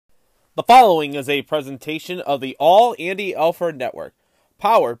The following is a presentation of the All Andy Alford Network,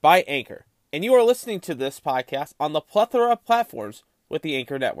 powered by Anchor, and you are listening to this podcast on the plethora of platforms with the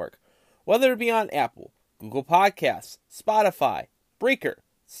Anchor Network, whether it be on Apple, Google Podcasts, Spotify, Breaker,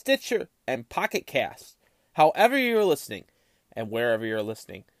 Stitcher, and Pocket Casts. However you're listening, and wherever you're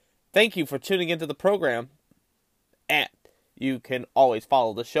listening, thank you for tuning into the program, and you can always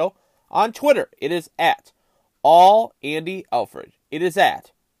follow the show on Twitter. It is at All Andy Alford. It is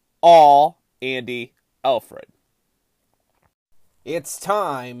at All Andy Alford. It's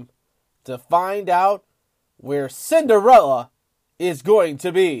time to find out where Cinderella is going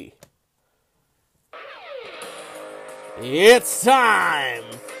to be. It's time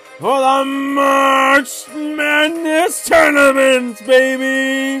for the March Madness tournaments,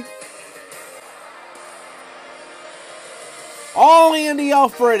 baby! All Andy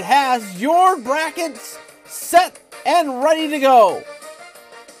Alford has your brackets set and ready to go.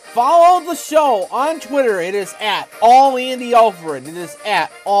 Follow the show on Twitter. It is at All Andy Alford. It is at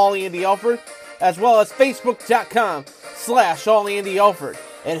All Andy Alford, as well as Facebook.com/All Andy Alford.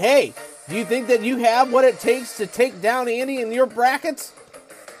 And hey, do you think that you have what it takes to take down Andy in your brackets?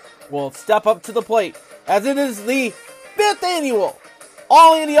 Well, step up to the plate, as it is the 5th annual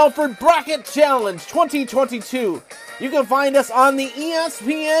All Andy Alford Bracket Challenge 2022. You can find us on the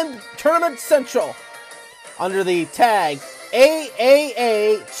ESPN Tournament Central under the tag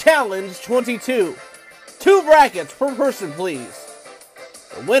AAA Challenge 22. 2 brackets per person, please.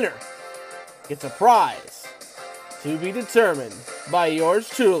 The winner gets a prize to be determined by yours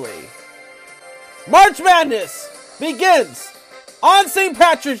truly. March Madness begins on St.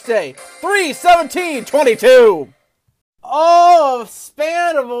 Patrick's Day, 3/17/22. Oh, a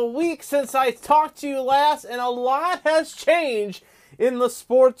span of a week since I talked to you last, and a lot has changed in the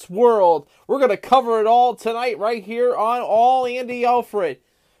sports world. We're going to cover it all tonight right here on All Andy Alford.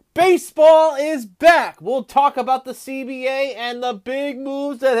 Baseball is back. We'll talk about the CBA and the big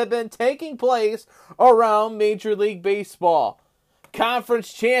moves that have been taking place around Major League Baseball.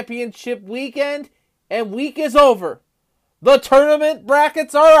 Conference championship weekend and week is over. The tournament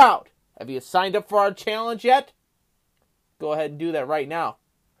brackets are out. Have you signed up for our challenge yet? Go ahead and do that right now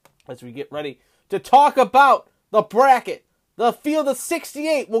as we get ready to talk about the bracket. The field of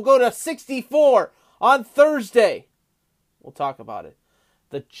 68 will go to 64 on Thursday. We'll talk about it.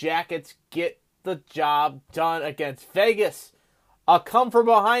 The Jackets get the job done against Vegas. A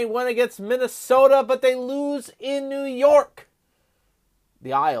come-from-behind win against Minnesota, but they lose in New York.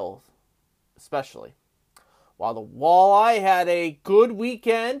 The Isles, especially. While the Walleye had a good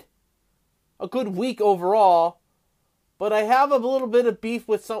weekend, a good week overall, but I have a little bit of beef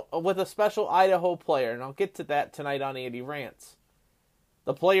with a special Idaho player, and I'll get to that tonight on Andy Rants.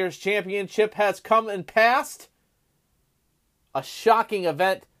 The Players' Championship has come and passed. A shocking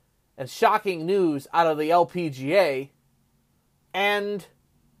event and shocking news out of the LPGA. And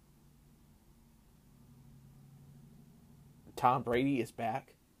Tom Brady is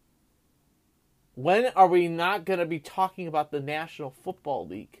back. When are we not going to be talking about the National Football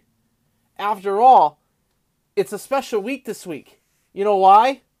League? After all, it's a special week this week. You know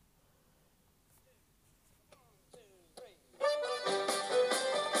why?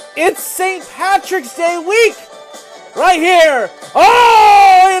 It's St. Patrick's Day week! Right here!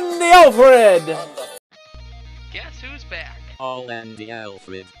 Oh, Andy Alford! Guess who's back? All Andy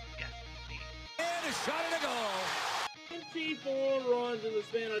Alford. And a shot and a goal. 24 runs in the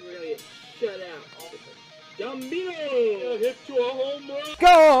span of really shut out. Gambino hit to a home run.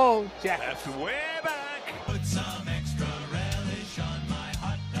 Go, Jackets! That's way back. Put some extra relish on my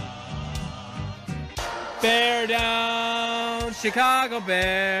hot dog. Bear down, Chicago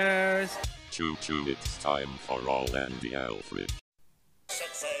Bears. Choo-choo, it's time for All Andy Alford.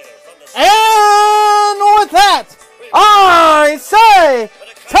 And with that, I say,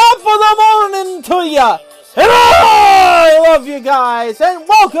 top of the morning to ya. And I love you guys, and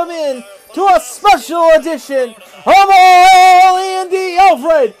welcome in to a special edition of All Andy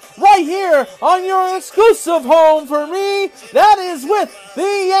Alford, right here on your exclusive home for me, that is with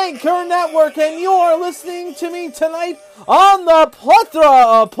the Anchor Network, and you are listening to me tonight on the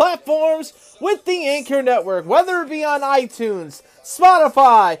plethora of platforms with the Anchor Network, whether it be on iTunes,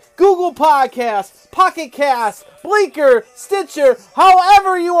 Spotify, Google Podcasts, Pocket Casts, Breaker, Stitcher,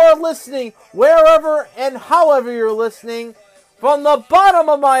 however you are listening, wherever and however you're listening, from the bottom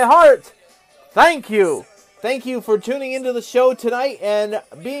of my heart, thank you. Thank you for tuning into the show tonight and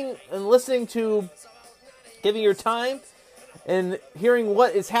listening to, giving your time and hearing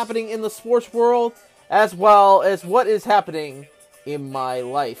what is happening in the sports world, as well as what is happening in my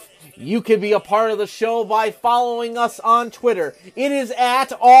life. You can be a part of the show by following us on Twitter. It is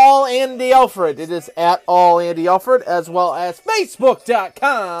at All Andy Alfred. It is at All Andy Alfred, as well as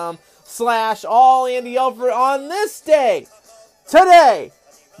Facebook.com/All Andy Alfred on this day. Today,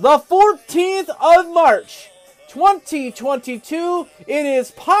 the 14th of March, 2022. It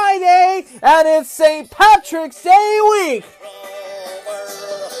is Pi Day, and it's St. Patrick's Day week.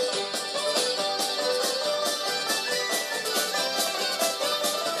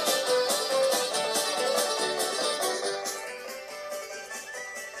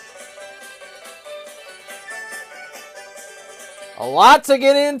 A lot to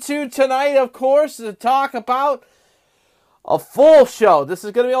get into tonight, of course, to talk about a full show. This is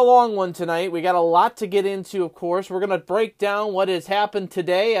going to be a long one tonight. We got a lot to get into, of course. We're going to break down what has happened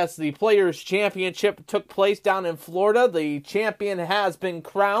today as the Players' Championship took place down in Florida. The champion has been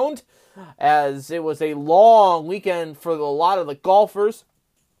crowned, as it was a long weekend for a lot of the golfers.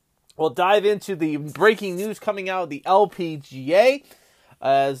 We'll dive into the breaking news coming out of the LPGA,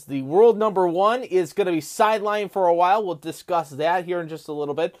 as the world number one is going to be sidelined for a while. We'll discuss that here in just a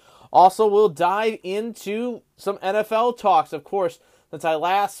little bit. Also, we'll dive into some NFL talks. Of course, since I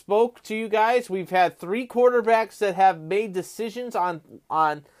last spoke to you guys, we've had 3 quarterbacks that have made decisions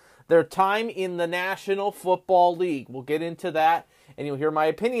on their time in the National Football League. We'll get into that, and you'll hear my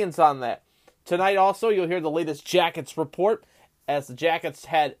opinions on that. Tonight also, you'll hear the latest Jackets report, as the Jackets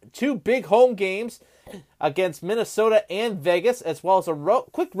had 2 big home games against Minnesota and Vegas, as well as a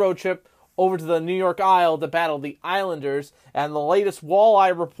quick road trip over to the New York Isle to battle the Islanders, and the latest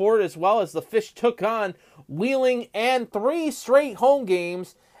walleye report, as well as the Fish took on Wheeling, and 3 straight home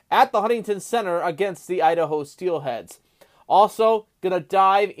games at the Huntington Center against the Idaho Steelheads. Also, going to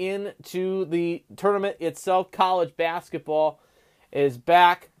dive into the tournament itself. College basketball is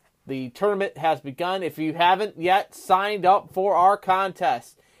back. The tournament has begun. If you haven't yet signed up for our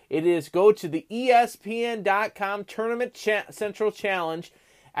contest, it is go to the ESPN.com Tournament Central Challenge,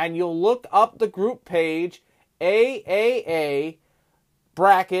 and you'll look up the group page, AAA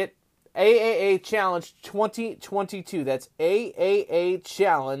bracket, AAA Challenge 2022. That's AAA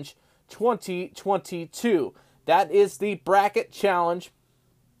Challenge 2022. That is the bracket challenge.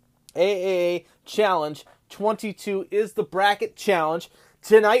 AAA Challenge 22 is the bracket challenge.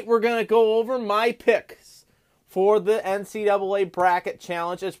 Tonight we're going to go over my picks for the NCAA bracket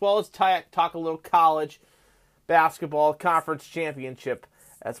challenge, as well as talk a little college basketball conference championship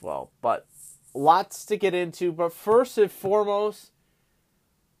as well. But lots to get into. But first and foremost,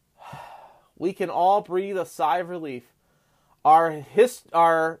 we can all breathe a sigh of relief. Our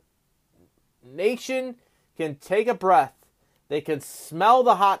nation can take a breath. They can smell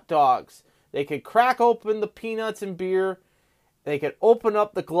the hot dogs. They can crack open the peanuts and beer. They can open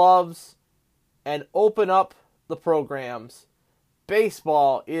up the gloves and open up the programs.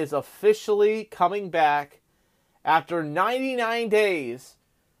 Baseball is officially coming back after 99 days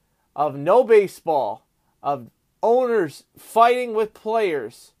of no baseball, of owners fighting with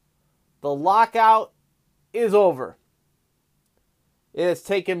players. The lockout is over. It has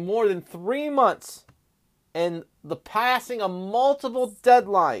taken more than 3 months and the passing of multiple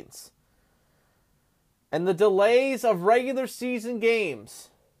deadlines and the delays of regular season games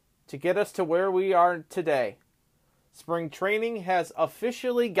to get us to where we are today. Spring training has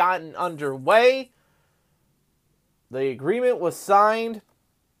officially gotten underway. The agreement was signed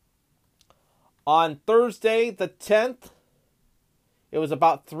on Thursday the 10th. It was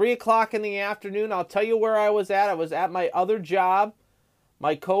about 3 o'clock in the afternoon. I'll tell you where I was at. I was at my other job.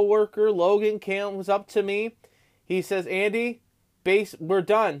 My coworker, Logan, comes up to me. He says, Andy, we're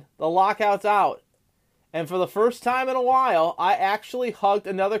done. The lockout's out. And for the first time in a while, I actually hugged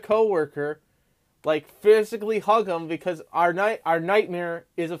another coworker, like physically hug him, because our nightmare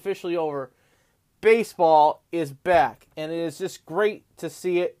is officially over. Baseball is back, and it is just great to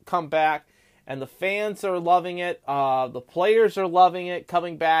see it come back. And the fans are loving it. The players are loving it,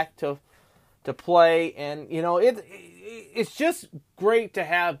 coming back to play. And you know, it's just great to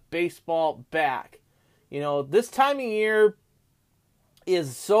have baseball back. You know, this time of year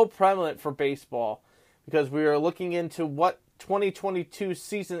is so prevalent for baseball, because we are looking into what 2022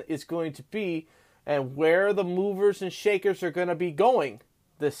 season is going to be and where the movers and shakers are going to be going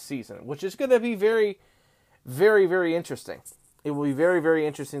this season, which is going to be very, very, very interesting. It will be very, very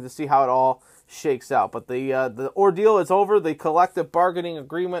interesting to see how it all shakes out. But the ordeal is over. The collective bargaining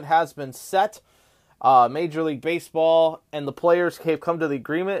agreement has been set. Major League Baseball and the players have come to the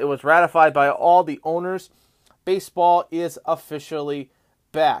agreement. It was ratified by all the owners. Baseball is officially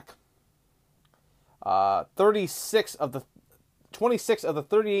back. 26 of the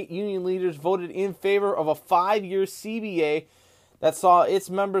 38 union leaders voted in favor of a 5-year CBA that saw its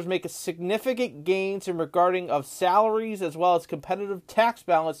members make a significant gains in regarding of salaries as well as competitive tax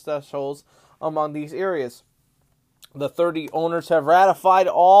balance thresholds among these areas. The 30 owners have ratified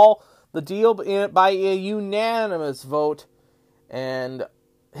all the deal by a unanimous vote, and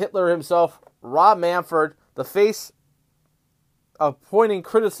Hitler himself, Rob Manfred, the face of pointing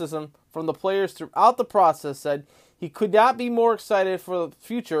criticism from the players throughout the process, said he could not be more excited for the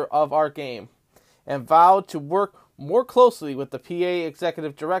future of our game, and vowed to work more closely with the PA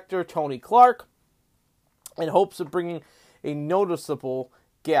executive director, Tony Clark, in hopes of bringing a noticeable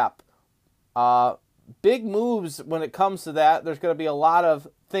gap. Big moves when it comes to that. There's going to be a lot of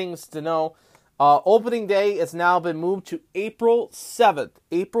things to know. Opening day has now been moved to April 7th.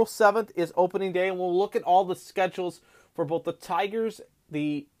 April 7th is opening day, and we'll look at all the schedules for both the Tigers,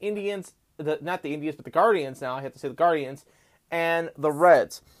 the Indians, not the Indians, but the Guardians now, I have to say the Guardians, and the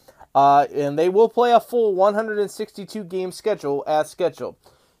Reds. And they will play a full 162 game schedule as scheduled.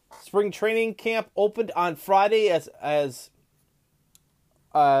 Spring training camp opened on Friday as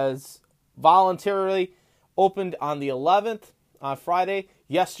voluntarily opened on the 11th on Friday.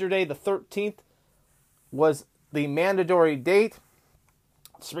 Yesterday, the 13th, was the mandatory date.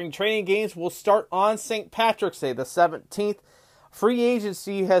 Spring training games will start on St. Patrick's Day, the 17th. Free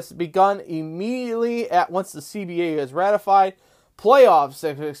agency has begun immediately once the CBA is ratified. Playoffs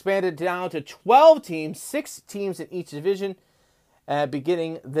have expanded down to 12 teams, 6 teams in each division,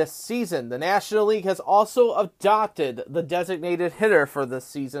 beginning this season. The National League has also adopted the designated hitter for this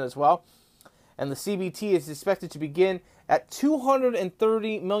season as well. And the CBT is expected to begin at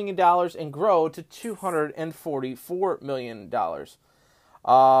 $230 million and grow to $244 million.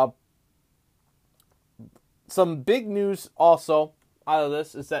 Some big news also out of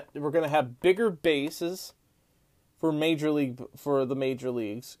this is that we're going to have bigger bases for the major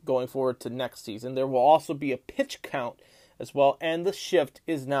leagues going forward to next season. There will also be a pitch count as well, and the shift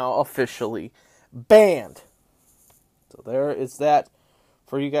is now officially banned. So there is that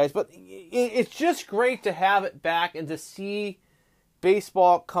for you guys. But it's just great to have it back and to see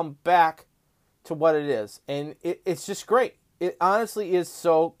baseball come back to what it is. And it's just great. It honestly is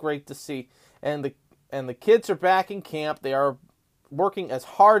so great to see. And the kids are back in camp. They are working as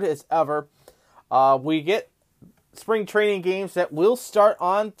hard as ever. We get spring training games that will start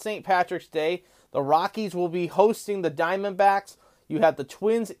on St. Patrick's Day. The Rockies will be hosting the Diamondbacks. You have the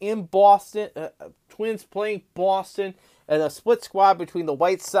Twins in Boston, Twins playing Boston, and a split squad between the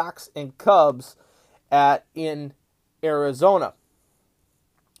White Sox and Cubs in Arizona.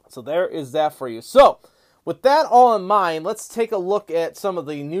 So there is that for you. So, with that all in mind, let's take a look at some of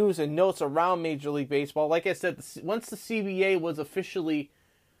the news and notes around Major League Baseball. Like I said, once the CBA was officially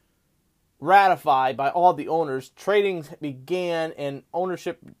ratified by all the owners, trading began and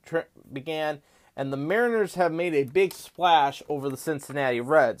ownership began, and the Mariners have made a big splash over the Cincinnati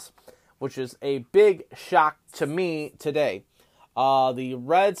Reds, which is a big shock to me today. The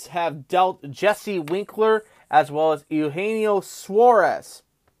Reds have dealt Jesse Winkler as well as Eugenio Suarez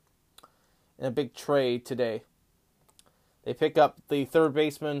in a big trade today. They pick up the third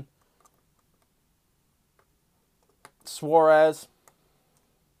baseman Suarez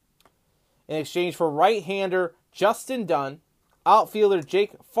in exchange for right-hander Justin Dunn, outfielder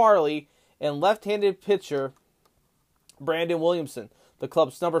Jake Farley, and left-handed pitcher Brandon Williamson, the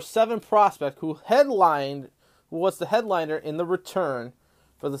club's number 7 prospect who was the headliner in the return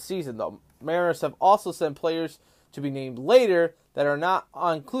for the season. The Mariners have also sent players to be named later that are not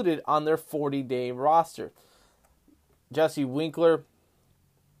included on their 40-day roster. Jesse Winkler,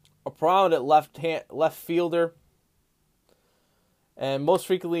 a prominent left fielder, and most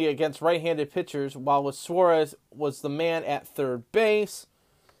frequently against right-handed pitchers, while with Suarez was the man at third base.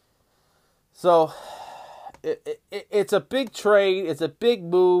 So, it's a big trade. It's a big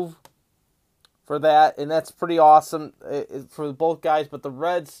move for that, and that's pretty awesome for both guys. But the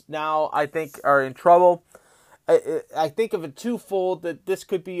Reds now, I think, are in trouble. I think of it twofold, that this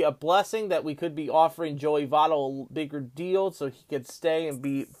could be a blessing, that we could be offering Joey Votto a bigger deal so he could stay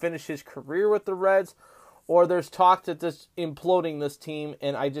and finish his career with the Reds. Or there's talk that this imploding this team,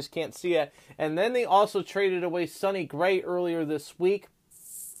 and I just can't see it. And then they also traded away Sonny Gray earlier this week.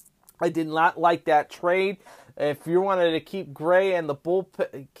 I did not like that trade. If you wanted to keep Gray and the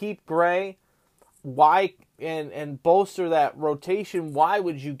bullpen, keep Gray, why and bolster that rotation, why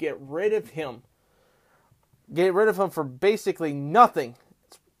would you get rid of him? Get rid of him for basically nothing.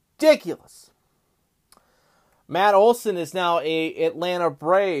 It's ridiculous. Matt Olson is now an Atlanta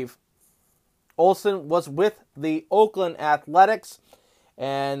Brave. Olson was with the Oakland Athletics,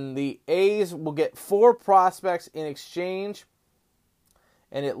 and the A's will get 4 prospects in exchange.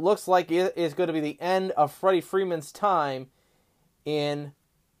 And it looks like it is going to be the end of Freddie Freeman's time in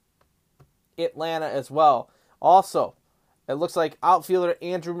Atlanta as well. Also, it looks like outfielder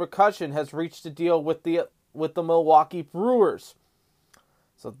Andrew McCutchen has reached a deal with the Milwaukee Brewers.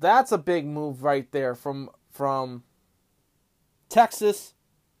 So that's a big move right there from Texas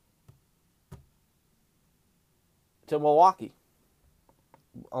to Milwaukee.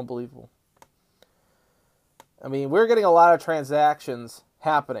 Unbelievable. I mean, we're getting a lot of transactions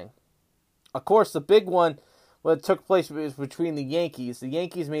happening. Of course, the big one that took place was between the Yankees. The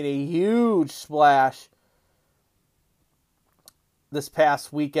Yankees made a huge splash this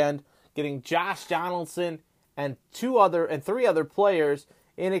past weekend, getting Josh Donaldson and three other players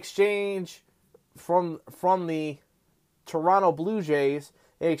in exchange from the Toronto Blue Jays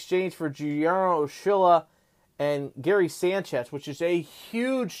in exchange for Giancarlo Stanton and Gary Sanchez, which is a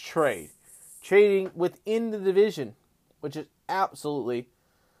huge trade. Trading within the division, which is absolutely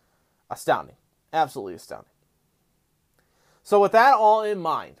astounding. Absolutely astounding. So with that all in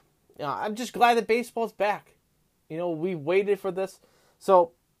mind, I'm just glad that baseball's back. We waited for this.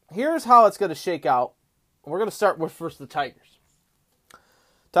 So here's how it's going to shake out. We're going to start with first the Tigers.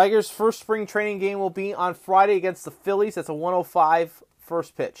 Tigers' first spring training game will be on Friday against the Phillies. That's a 1:05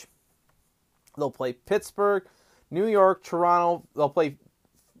 first pitch. They'll play Pittsburgh, New York, Toronto. They'll play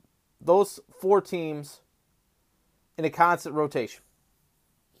those four teams in a constant rotation.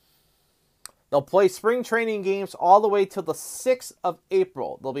 They'll play spring training games all the way till the 6th of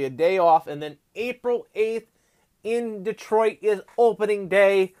April. There'll be a day off, and then April 8th in Detroit is opening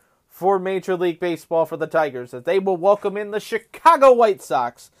day for Major League Baseball for the Tigers, as they will welcome in the Chicago White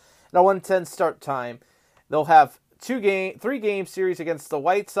Sox at a 1:10 start time. They'll have 3-game series against the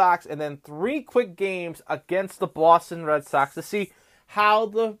White Sox, and then 3 quick games against the Boston Red Sox to see how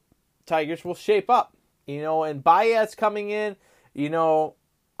the Tigers will shape up. And Baez coming in,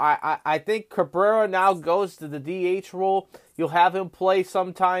 I think Cabrera now goes to the DH role. You'll have him play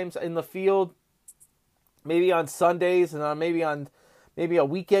sometimes in the field, maybe on Sundays and maybe a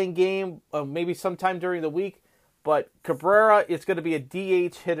weekend game, maybe sometime during the week. But Cabrera is going to be a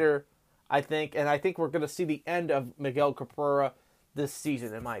DH hitter, I think, and I think we're going to see the end of Miguel Cabrera this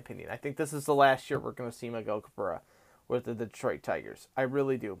season, in my opinion. I think this is the last year we're going to see Miguel Cabrera with the Detroit Tigers. I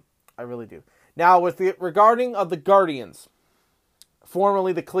really do. Now, regarding of the Guardians,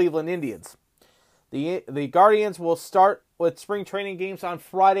 formerly the Cleveland Indians, the Guardians will start with spring training games on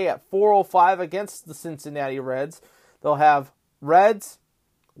Friday at 4:05 against the Cincinnati Reds. They'll have Reds,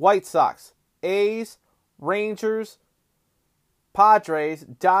 White Sox, A's, Rangers, Padres,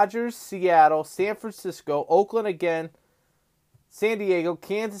 Dodgers, Seattle, San Francisco, Oakland again, San Diego,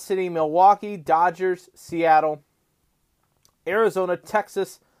 Kansas City, Milwaukee, Dodgers, Seattle, Arizona,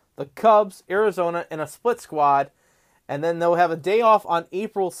 Texas, the Cubs, Arizona, in a split squad. And then they'll have a day off on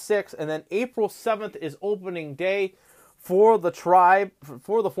April 6th, and then April 7th is opening day for the Tribe,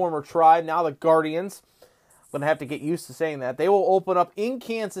 for the former Tribe, now the Guardians. I'm going to have to get used to saying that. They will open up in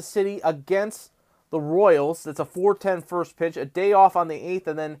Kansas City against the Royals. That's a 4:10 first pitch, a day off on the 8th,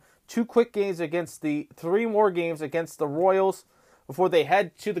 and then 3 more games against the Royals before they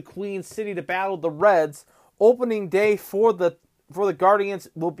head to the Queen City to battle the Reds. Opening day for the Guardians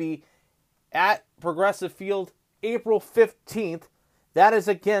will be at Progressive Field April 15th. That is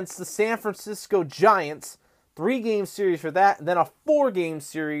against the San Francisco Giants. 3-game series for that, and then a 4-game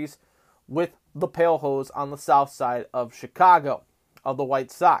series with the Pale Hose on the south side of Chicago, of the White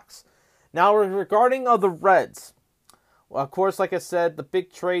Sox. Now, regarding the Reds, well, of course, like I said, the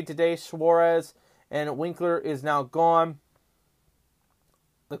big trade today, Suarez and Winkler is now gone.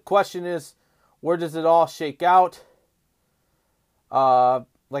 The question is, where does it all shake out?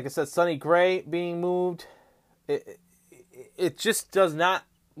 Like I said, Sonny Gray being moved. It just does not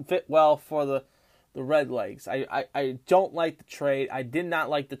fit well for the Redlegs. I don't like the trade. I did not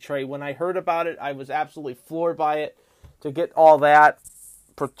like the trade. When I heard about it, I was absolutely floored by it. To get all that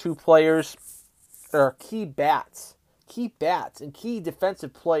for 2 players that are key bats and key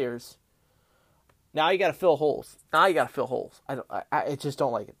defensive players. Now you got to fill holes. I just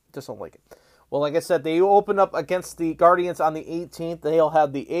don't like it. Well, like I said, they open up against the Guardians on the 18th. They'll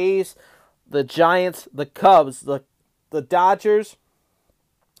have the A's, the Giants, the Cubs, the Dodgers,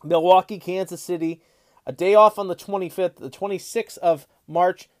 Milwaukee, Kansas City. A day off on the 25th, the 26th of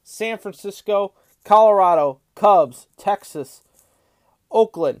March, San Francisco, Colorado, Cubs, Texas,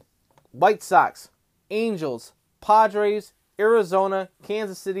 Oakland, White Sox, Angels, Padres, Arizona,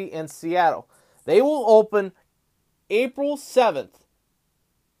 Kansas City, and Seattle. They will open April 7th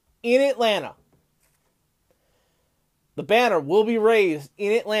in Atlanta. The banner will be raised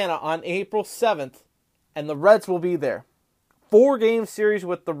in Atlanta on April 7th, and the Reds will be there. 4-game series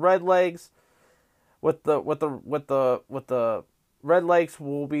with the Redlegs, with the Redlegs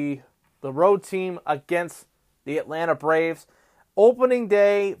will be the road team against the Atlanta Braves. Opening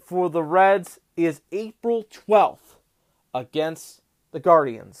day for the Reds is April 12th against the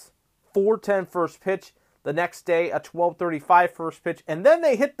Guardians. 4:10 first pitch. The next day, a 12:35 first pitch. And then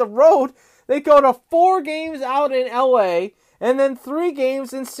they hit the road. They go to 4 games out in LA and then 3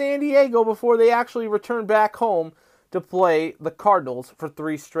 games in San Diego before they actually return back home to play the Cardinals for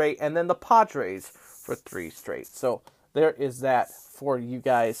 3 straight and then the Padres for 3 straight. So there is that for you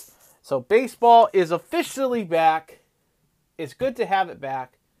guys. So baseball is officially back. It's good to have it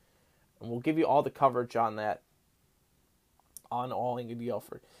back. And we'll give you all the coverage on that on All Andy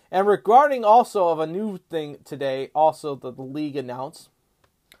Alford. And regarding also of a new thing today, also that the league announced,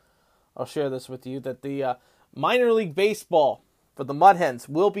 I'll share this with you, that the minor league baseball for the Mud Hens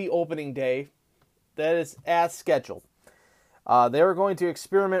will be opening day. That is as scheduled. They are going to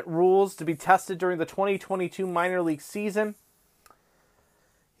experiment rules to be tested during the 2022 minor league season.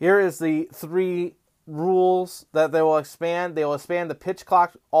 Here is the 3 rules that they will expand. They will expand the pitch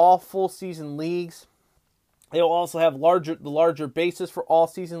clock, all full season leagues. They will also have the larger bases for all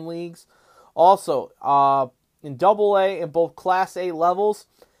season leagues. Also, in Double-A and both Class A levels,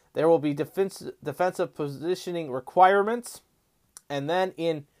 there will be defensive positioning requirements. And then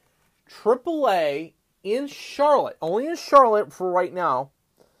in Triple-A in Charlotte, only in Charlotte for right now,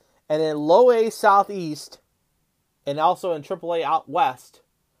 and in Low-A Southeast, and also in Triple-A out west,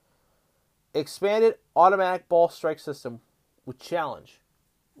 expanded automatic ball strike system with challenge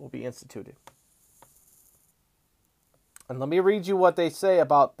will be instituted. And let me read you what they say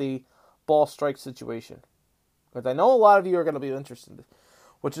about the ball strike situation, because I know a lot of you are going to be interested in this,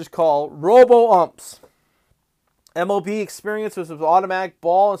 which is called Robo-Umps. MLB experience with the automatic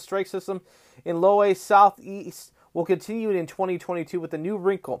ball and strike system in Low-A Southeast will continue in 2022 with a new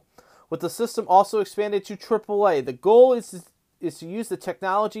wrinkle, with the system also expanded to Triple-A. The goal is to use the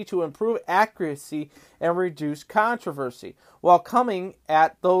technology to improve accuracy and reduce controversy, while coming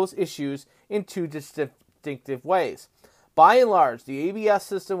at those issues in 2 distinctive ways. By and large, the ABS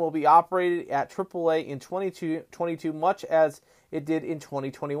system will be operated at Triple-A in 2022 much as it did in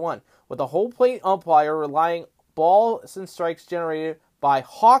 2021, with a whole plate umpire relying balls and strikes generated by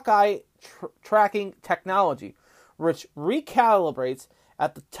Hawkeye tracking technology, which recalibrates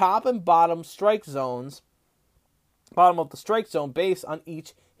at the top and bottom of the strike zone based on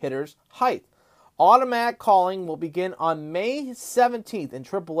each hitter's height. Automatic calling will begin on May 17th in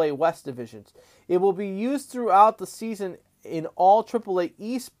Triple-A West divisions. It will be used throughout the season in all Triple-A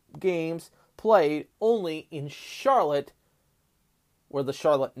East games played only in Charlotte, where the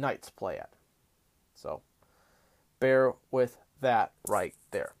Charlotte Knights play at. So, bear with that right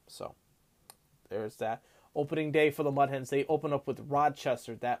there. So, there's that. Opening day for the Mud Hens. They open up with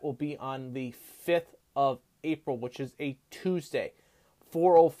Rochester. That will be on the 5th of April, which is a Tuesday.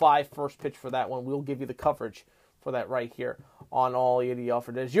 4:05 first pitch for that one. We'll give you the coverage for that right here on All Andy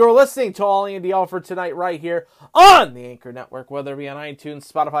Alford. As you're listening to All Andy Alford tonight right here on the Anchor Network, whether it be on iTunes,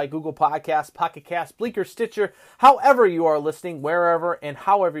 Spotify, Google Podcasts, Pocket Cast, Bleaker, Stitcher, however you are listening, wherever and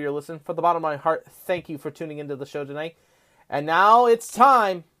however you're listening, from the bottom of my heart, thank you for tuning into the show tonight. And now it's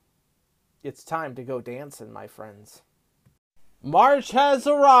time to go dancing, my friends. March has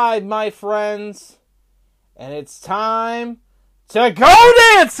arrived, my friends, and it's time to go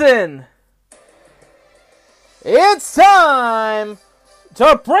dancing! It's time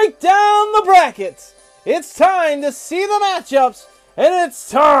to break down the brackets. It's time to see the matchups. And it's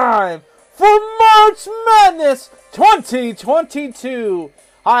time for March Madness 2022.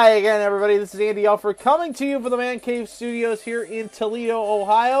 Hi again, everybody. This is Andy Alford coming to you from the Man Cave Studios here in Toledo,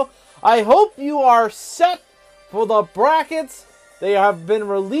 Ohio. I hope you are set for the brackets. They have been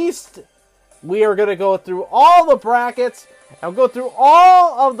released. We are going to go through all the brackets. I'll go through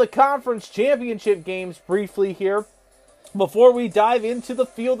all of the conference championship games briefly here before we dive into the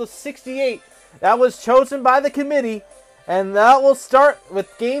field of 68 that was chosen by the committee. And that will start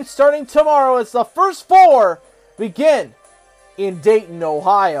with games starting tomorrow as the first 4 begin in Dayton,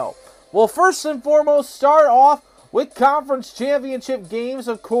 Ohio. We'll first and foremost start off with conference championship games,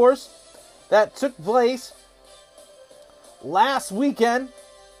 of course, that took place last weekend.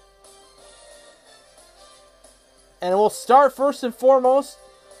 And we'll start first and foremost,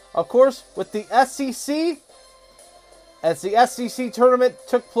 of course, with the SEC. As the SEC tournament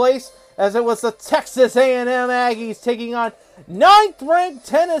took place, as it was the Texas A&M Aggies taking on 9th-ranked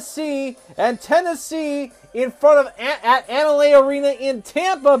Tennessee, and Tennessee in front of at Annalee Arena in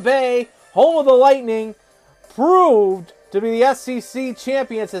Tampa Bay, home of the Lightning, proved to be the SEC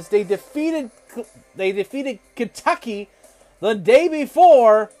champions as they defeated Kentucky the day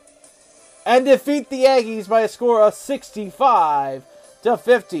before and defeat the Aggies by a score of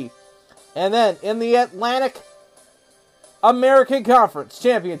 65-50. And then in the Atlantic American Conference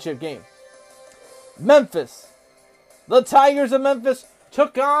Championship game, Memphis, the Tigers of Memphis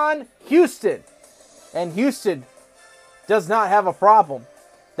took on Houston. And Houston does not have a problem.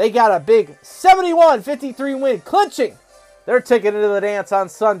 They got a big 71-53 win, clinching their ticket into the dance on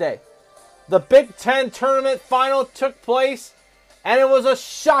Sunday. The Big Ten tournament final took place, and it was a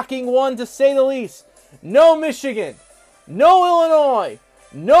shocking one to say the least. No Michigan, no Illinois,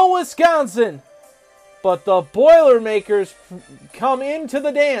 no Wisconsin, but the Boilermakers come into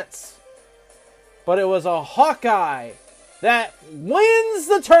the dance. But it was a Hawkeye that wins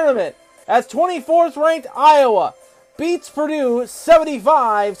the tournament as 24th ranked Iowa beats Purdue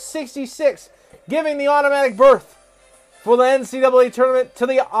 75-66, giving the automatic berth for the NCAA tournament to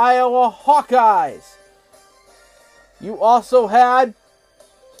the Iowa Hawkeyes. You also had,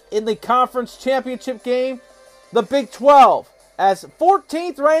 in the conference championship game, the Big 12, as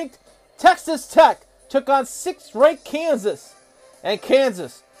 14th ranked Texas Tech took on 6th ranked Kansas. And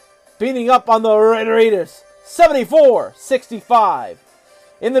Kansas beating up on the Red Raiders 74-65.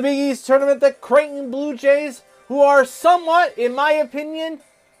 In the Big East tournament, the Creighton Blue Jays, who are somewhat, in my opinion,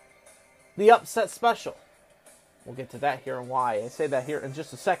 the upset special. We'll get to that here and why. I say that here in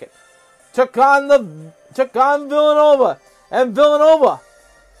just a second. Took on Villanova, and Villanova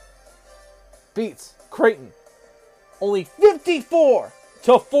beats Creighton only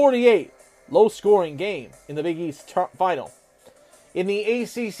 54-48. Low scoring game in the Big East final. In the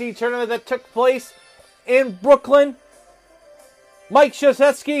ACC tournament that took place in Brooklyn, Mike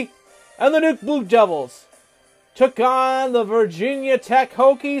Krzyzewski and the Duke Blue Devils took on the Virginia Tech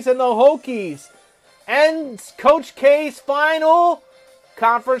Hokies, and the Hokies ends Coach K's final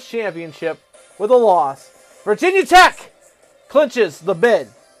conference championship with a loss. Virginia Tech clinches the bid,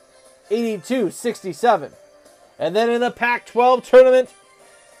 82-67. And then in the Pac-12 tournament,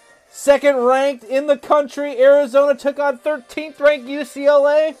 second ranked in the country, Arizona took on 13th ranked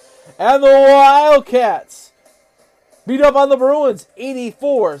UCLA, and the Wildcats beat up on the Bruins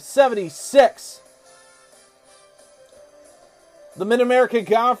 84-76. The Mid-American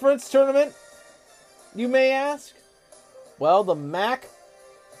Conference tournament, you may ask? Well, the MAC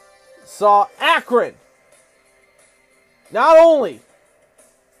saw Akron not only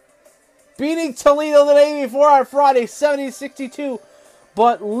beating Toledo the day before on Friday 70-62,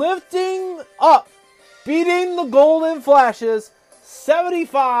 but lifting up, beating the Golden Flashes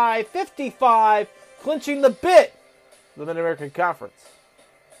 75-55, clinching the bid of the Mid-American Conference.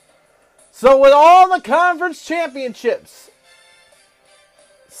 So with all the conference championships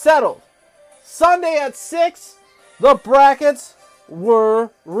settled, Sunday at 6, the brackets were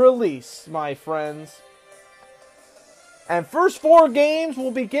released, my friends. And first 4 games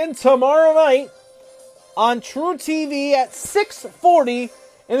will begin tomorrow night on True TV at 6:40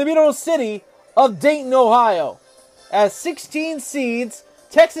 in the beautiful city of Dayton, Ohio. As 16 seeds,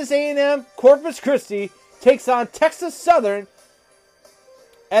 Texas A&M Corpus Christi takes on Texas Southern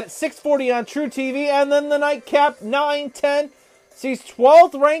at 6:40 on True TV. And then the nightcap, 9-10, sees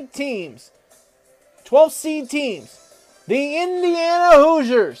 12th ranked teams, 12 seed teams. The Indiana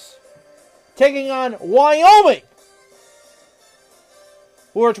Hoosiers taking on Wyoming,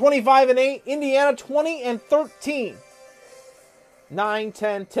 who are 25-8. Indiana 20-13.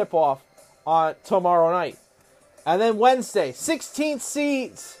 9-10 tip-off on tomorrow night. And then Wednesday, 16th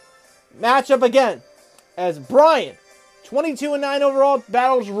seeds matchup again, as Bryant, 22-9 overall,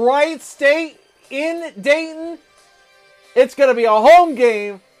 battles Wright State in Dayton. It's going to be a home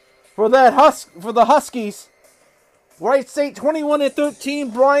game for the Huskies. Wright State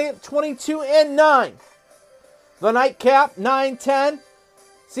 21-13, Bryant 22-9. The nightcap, 9-10,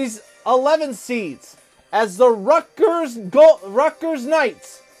 sees 11 seeds as the Rutgers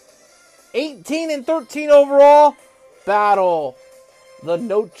Knights, 18-13 overall, battle the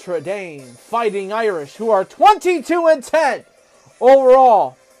Notre Dame Fighting Irish, who are 22-10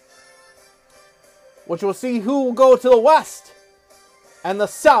 overall, which will see who will go to the West and the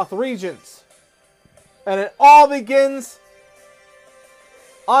South regions. And it all begins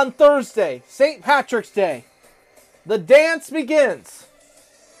on Thursday, St. Patrick's Day. The dance begins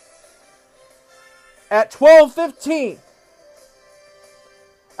at 12:15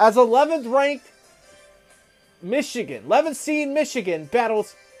 as 11th ranked Michigan, 11th seed Michigan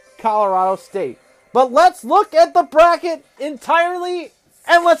battles Colorado State. But let's look at the bracket entirely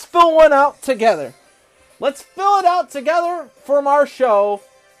and let's fill one out together. Let's fill it out together from our show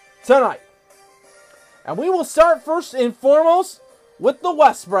tonight. And we will start first and foremost with the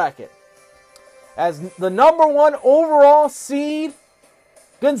West bracket, as the number 1 overall seed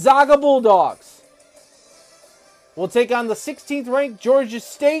Gonzaga Bulldogs will take on the 16th ranked Georgia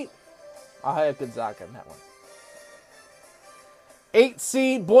State. I'll have Gonzaga in that one. 8th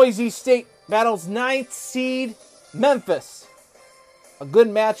seed Boise State battles 9th seed Memphis. A good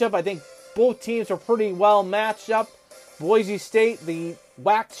matchup. I think both teams are pretty well matched up. Boise State, the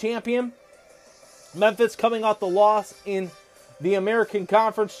WAC champion. Memphis coming off the loss in the American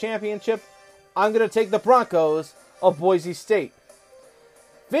Conference Championship. I'm going to take the Broncos of Boise State.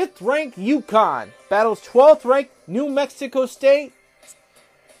 5th ranked UConn battles 12th ranked New Mexico State.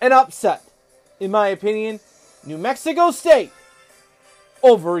 An upset, in my opinion. New Mexico State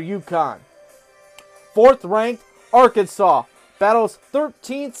over UConn. 4th ranked Arkansas battles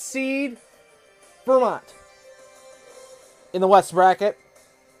 13th seed Vermont. In the West bracket,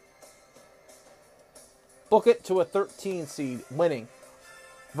 book it to a 13 seed winning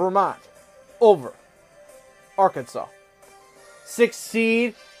Vermont over Arkansas. 6th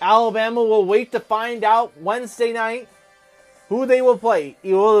seed Alabama will wait to find out Wednesday night who they will play.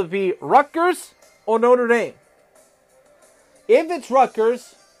 Will it be Rutgers or Notre Dame? If it's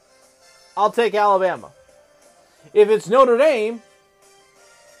Rutgers, I'll take Alabama. If it's Notre Dame,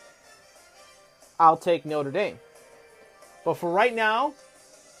 I'll take Notre Dame. But for right now,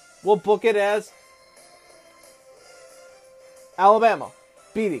 we'll book it as Alabama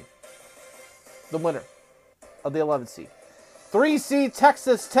beating the winner of the 11th seed. 3 seed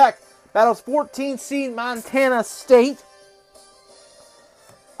Texas Tech battles 14 seed Montana State.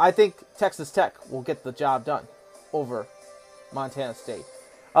 I think Texas Tech will get the job done over Montana State.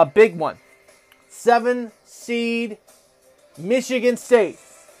 A big one. 7 seed Michigan State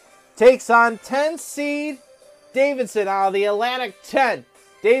takes on 10 seed Davidson out of the Atlantic 10.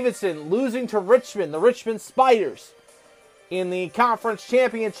 Davidson losing to Richmond, the Richmond Spiders, in the conference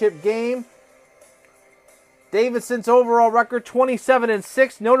championship game. Davidson's overall record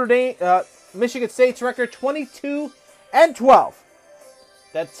 27-6. Michigan State's record 22-12.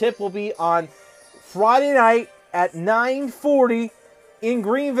 That tip will be on Friday night at 9:40 in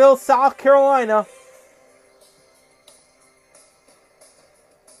Greenville, South Carolina.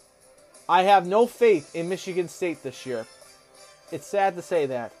 I have no faith in Michigan State this year. It's sad to say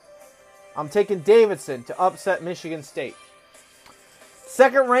that. I'm taking Davidson to upset Michigan State.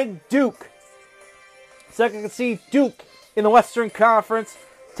 2nd ranked Duke. 2nd seed Duke in the Western Conference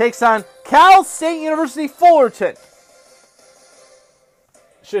takes on Cal State University Fullerton.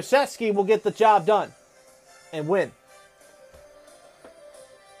 Krzyzewski will get the job done and win.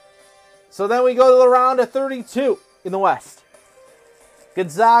 So then we go to the round of 32 in the West.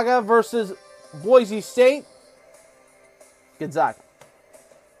 Gonzaga versus Boise State. Gonzaga.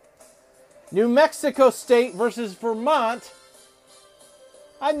 New Mexico State versus Vermont.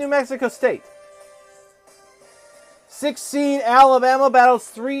 I have New Mexico State. 6th seed Alabama battles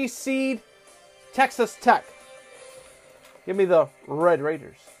 3 seed Texas Tech. Give me the Red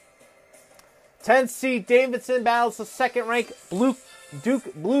Raiders. 10th seed Davidson battles the 2nd ranked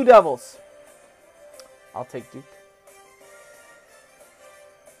Duke Blue Devils. I'll take Duke.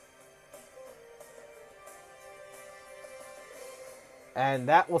 And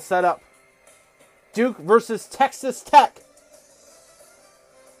that will set up Duke versus Texas Tech.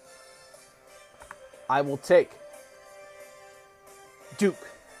 I will take Duke.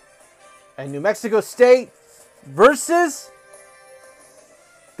 And New Mexico State versus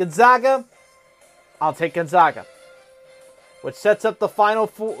Gonzaga. I'll take Gonzaga. Which sets up the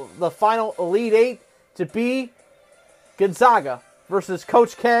final Elite Eight to be Gonzaga versus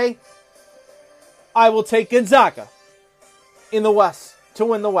Coach K. I will take Gonzaga in the West to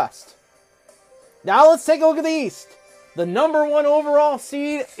win the West. Now let's take a look at the East. The number 1 overall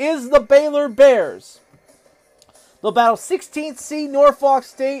seed is the Baylor Bears. They'll battle 16th seed Norfolk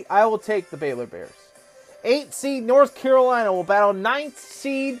State. I will take the Baylor Bears. 8th seed North Carolina will battle 9th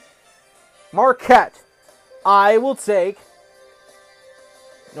seed Marquette. I will take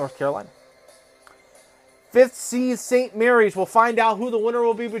North Carolina. 5th seed St. Mary's. We'll find out who the winner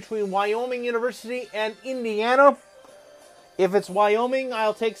will be between Wyoming University and Indiana. If it's Wyoming,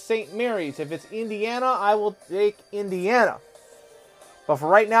 I'll take St. Mary's. If it's Indiana, I will take Indiana. But for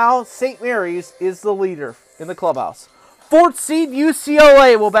right now, St. Mary's is the leader in the clubhouse. 4th seed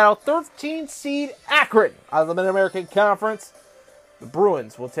UCLA will battle 13th seed Akron out of the Mid-American Conference. The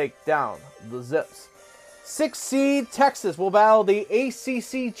Bruins will take down the Zips. 6th seed Texas will battle the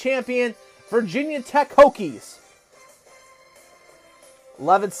ACC champion Virginia Tech Hokies.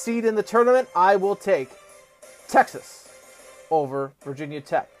 11th seed in the tournament, I will take Texas over Virginia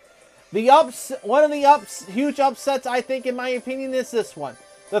Tech. One of the huge upsets, I think, in my opinion, is this one.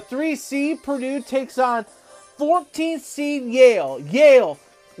 The 3 seed Purdue takes on 14th seed Yale. Yale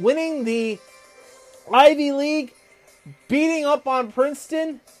winning the Ivy League, beating up on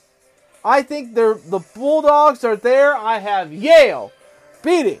Princeton. I think the Bulldogs are there. I have Yale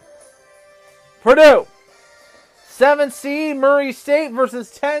beating Purdue. 7 seed Murray State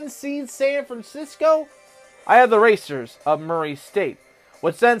versus 10 seed San Francisco. I have the Racers of Murray State,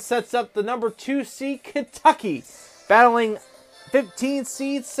 which then sets up the number 2 seed Kentucky battling 15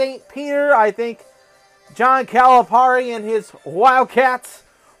 seed St. Peter. I think John Calipari and his Wildcats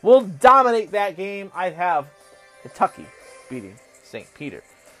will dominate that game. I'd have Kentucky beating St. Peter.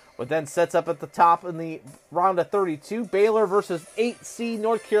 What then sets up at the top in the round of 32, Baylor versus 8 seed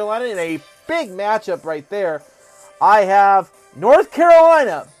North Carolina in a big matchup right there. I have North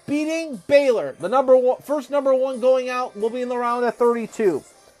Carolina beating Baylor. The first number 1 going out will be in the round of 32.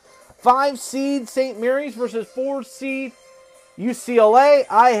 5 seed St. Mary's versus 4 seed UCLA.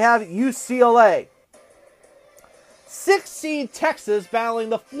 I have UCLA. 6 seed Texas battling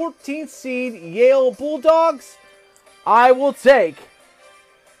the 14th seed Yale Bulldogs. I will take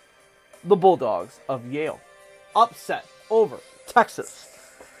the Bulldogs of Yale. Upset over Texas.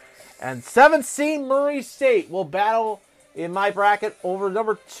 And 7 seed Murray State will battle in my bracket over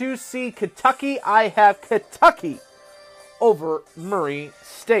number 2 seed Kentucky. I have Kentucky over Murray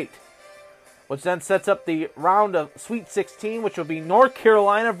State. Which then sets up the round of Sweet 16, which will be North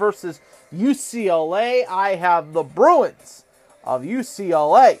Carolina versus UCLA. I have the Bruins of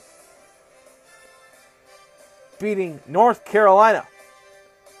UCLA beating North Carolina.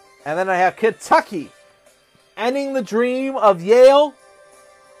 And then I have Kentucky ending the dream of Yale,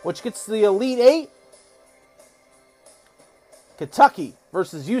 which gets to the Elite 8. Kentucky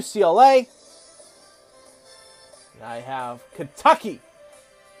versus UCLA. And I have Kentucky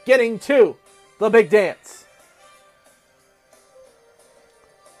getting to the big dance.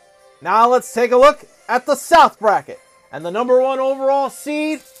 Now let's take a look at the South bracket. And the number 1 overall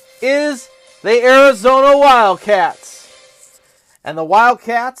seed is the Arizona Wildcats. And the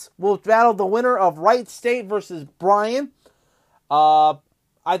Wildcats will battle the winner of Wright State versus Bryan.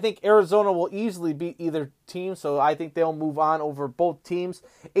 I think Arizona will easily beat either team, so I think they'll move on over both teams.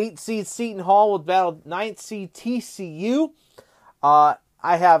 8 seed Seton Hall will battle 9th seed TCU. I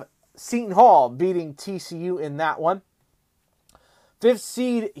have Seton Hall beating TCU in that one. 5th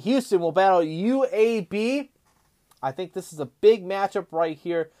seed Houston will battle UAB. I think this is a big matchup right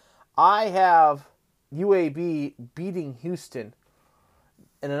here. I have UAB beating Houston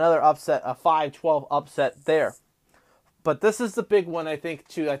in another upset, a 5-12 upset there. But this is the big one, I think,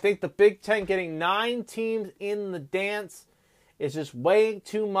 too. I think the Big Ten getting 9 teams in the dance is just way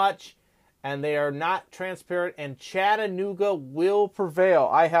too much, and they are not transparent, and Chattanooga will prevail.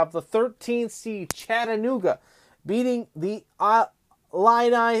 I have the 13th seed Chattanooga beating the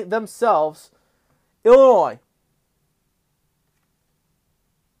Illini themselves, Illinois.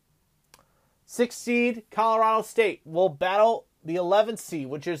 6th seed Colorado State will battle the 11th seed,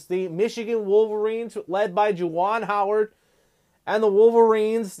 which is the Michigan Wolverines, led by Juwan Howard. And the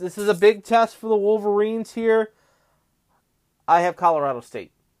Wolverines, this is a big test for the Wolverines here. I have Colorado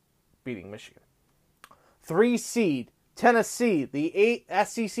State beating Michigan. 3 seed Tennessee, the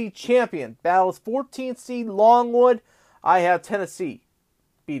 8th SEC champion, battles 14th seed Longwood. I have Tennessee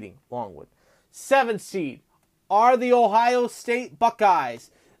beating Longwood. 7 seed are the Ohio State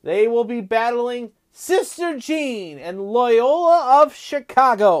Buckeyes. They will be battling Sister Jean and Loyola of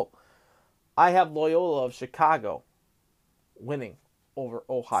Chicago. I have Loyola of Chicago winning over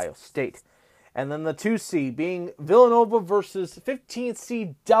Ohio State. And then the 2 seed being Villanova versus 15th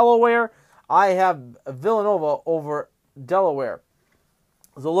seed Delaware. I have Villanova over Delaware.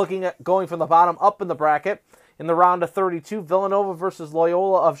 So looking at going from the bottom up in the bracket, in the round of 32, Villanova versus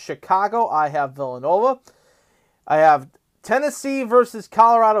Loyola of Chicago. I have Villanova. I have Tennessee versus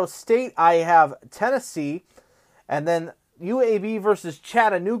Colorado State. I have Tennessee. And then UAB versus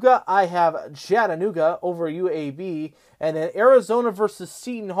Chattanooga. I have Chattanooga over UAB. And then Arizona versus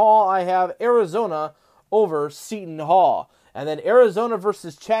Seton Hall. I have Arizona over Seton Hall. And then Arizona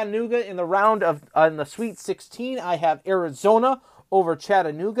versus Chattanooga in the round of in the Sweet 16. I have Arizona over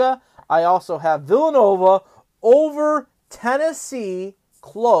Chattanooga. I also have Villanova over Tennessee,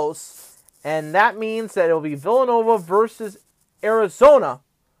 close. And that means that it will be Villanova versus Arizona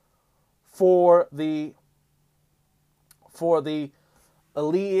for the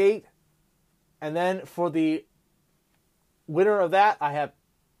Elite 8. And then for the winner of that, I have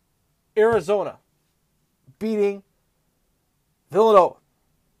Arizona beating Villanova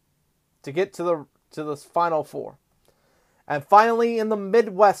to get to the Final Four. And finally, in the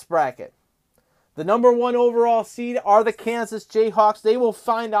Midwest bracket, the number 1 overall seed are the Kansas Jayhawks. They will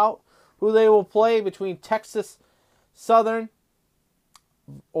find out who they will play between Texas Southern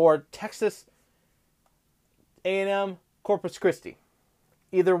or Texas A&M Corpus Christi.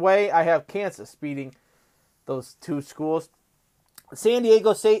 Either way, I have Kansas beating those two schools. San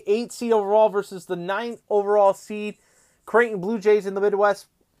Diego State, 8 seed overall versus the 9th overall seed Creighton Blue Jays in the Midwest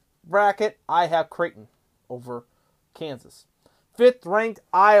bracket. I have Creighton over Kansas. 5th ranked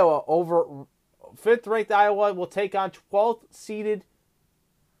Iowa will take on 12th seeded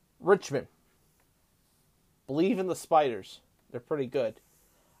Richmond. Believe in the Spiders. They're pretty good.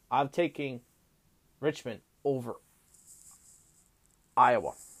 I'm taking Richmond over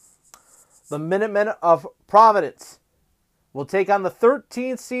Iowa. The Minutemen of Providence will take on the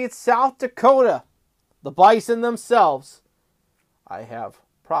 13th seed South Dakota. The Bison themselves. I have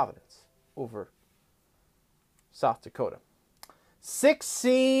Providence over South Dakota. 6th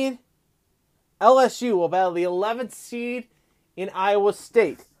seed LSU will battle the 11th seed in Iowa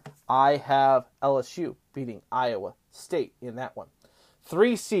State. I have LSU beating Iowa State in that one.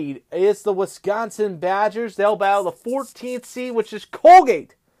 3 seed is the Wisconsin Badgers. They'll battle the 14th seed, which is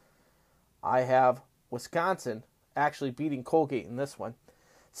Colgate. I have Wisconsin actually beating Colgate in this one.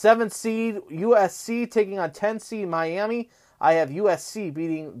 7th seed USC taking on 10th seed Miami. I have USC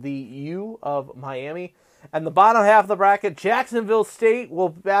beating the U of Miami. And the bottom half of the bracket, Jacksonville State will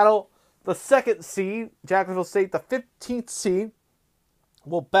battle the 2nd seed. Jacksonville State, the 15th seed,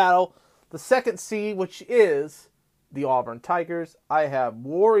 will battle the 2nd seed, which is the Auburn Tigers. I have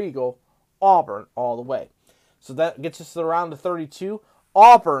War Eagle, Auburn all the way. So that gets us to the round of 32.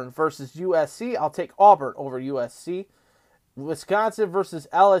 Auburn versus USC. I'll take Auburn over USC. Wisconsin versus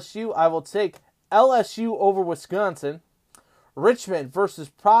LSU. I will take LSU over Wisconsin. Richmond versus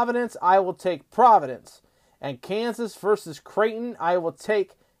Providence. I will take Providence. And Kansas versus Creighton. I will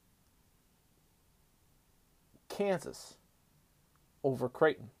take Kansas over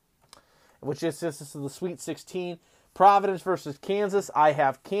Creighton. Which is this is the Sweet 16. Providence versus Kansas. I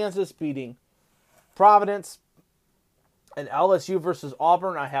have Kansas beating Providence. And LSU versus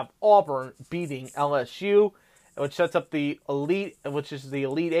Auburn. I have Auburn beating LSU, which sets up the Elite, which is the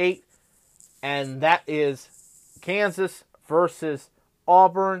Elite 8. And that is Kansas versus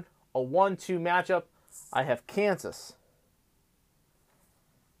Auburn, a 1-2 matchup. I have Kansas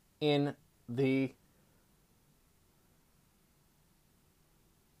in the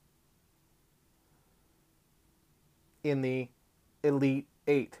Elite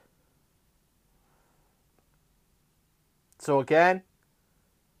 8. So again,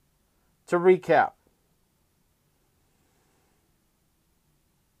 to recap,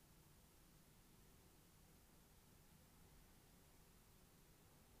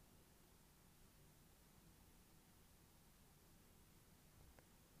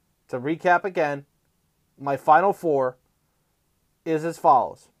 again, my final four is as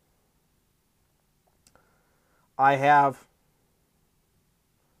follows. I have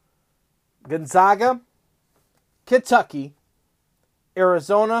Gonzaga, Kentucky,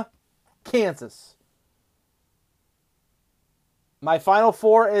 Arizona, Kansas. My final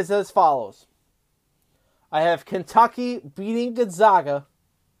four is as follows. I have Kentucky beating Gonzaga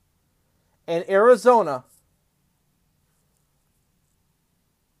and Arizona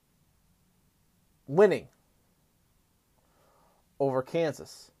winning over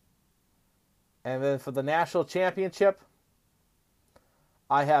Kansas. And then for the national championship,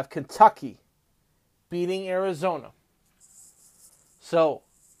 I have Kentucky beating Arizona. So,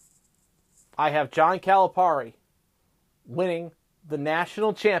 I have John Calipari winning the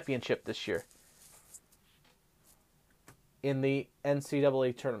national championship this year in the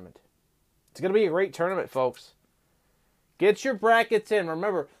NCAA tournament. It's going to be a great tournament, folks. Get your brackets in.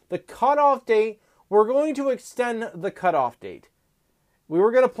 Remember, the cutoff date, we're going to extend the cutoff date. We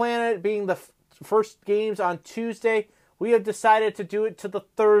were going to plan it being the first games on Tuesday. We have decided to do it to the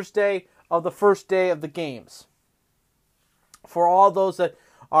Thursday of the first day of the games. For all those that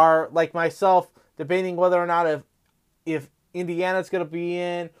are, like myself, debating whether or not if Indiana's going to be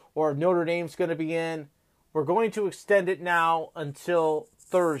in or if Notre Dame's going to be in, we're going to extend it now until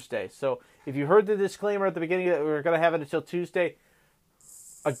Thursday. So if you heard the disclaimer at the beginning that we're going to have it until Tuesday,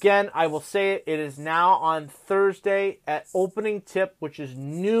 again, I will say it. It is now on Thursday at opening tip, which is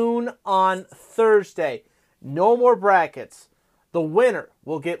noon on Thursday. No more brackets. The winner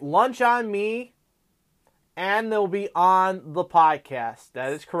will get lunch on me, and they'll be on the podcast.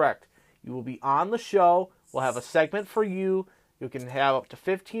 That is correct. You will be on the show. We'll have a segment for you. You can have up to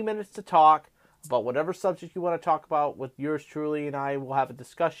 15 minutes to talk about whatever subject you want to talk about with yours truly, and I will have a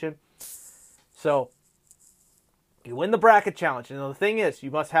discussion. So, you win the bracket challenge. And the thing is,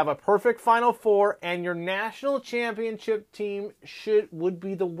 you must have a perfect Final Four, and your national championship team would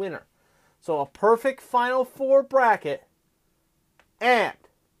be the winner. So a perfect Final Four bracket, and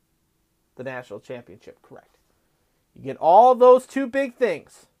the national championship, correct. You get all those two big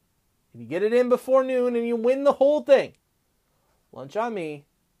things. You get it in before noon and you win the whole thing. Lunch on me.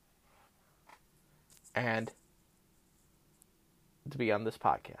 And to be on this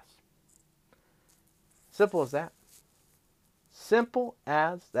podcast. Simple as that. Simple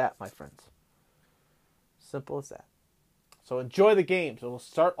as that, my friends. Simple as that. So enjoy the games. It will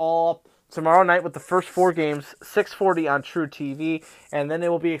start all up tomorrow night with the first 4 games, 6:40 on True TV, and then it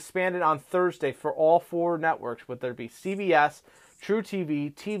will be expanded on Thursday for all 4 networks, whether it be CBS, True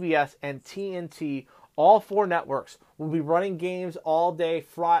TV, TBS, and TNT. All 4 networks will be running games all day,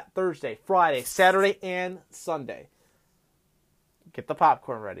 Thursday, Friday, Saturday, and Sunday. Get the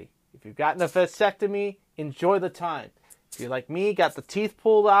popcorn ready. If you've gotten a vasectomy, enjoy the time. If you're like me, got the teeth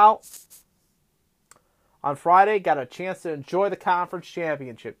pulled out on Friday, got a chance to enjoy the conference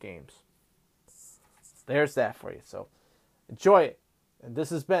championship games. There's that for you. So enjoy it. And this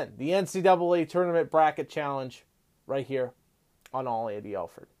has been the NCAA Tournament Bracket Challenge right here on All Andy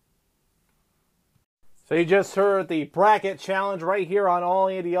Alford. So you just heard the bracket challenge right here on All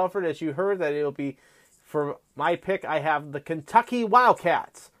Andy Alford. As you heard that it'll be, for my pick, I have the Kentucky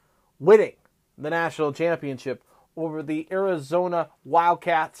Wildcats winning the national championship over the Arizona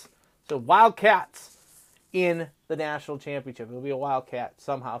Wildcats. So Wildcats in the national championship. It'll be a Wildcat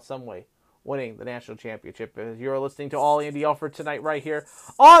somehow, some way, winning the national championship. As you're listening to All Andy Alford tonight right here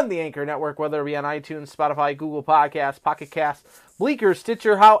on the Anchor Network, whether it be on iTunes, Spotify, Google Podcasts, Pocket Casts, Bleaker,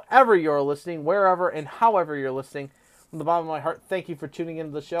 Stitcher, however you're listening, wherever and however you're listening. From the bottom of my heart, thank you for tuning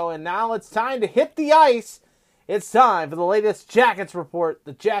into the show. And now it's time to hit the ice. It's time for the latest Jackets report.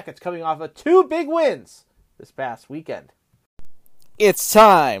 The Jackets coming off of 2 big wins this past weekend. It's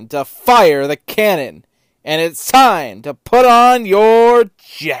time to fire the cannon. And it's time to put on your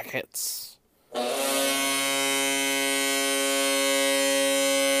jackets.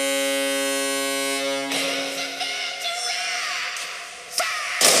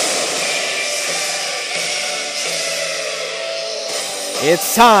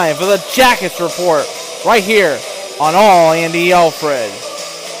 It's time for the Jackets report right here on All Andy Alfred.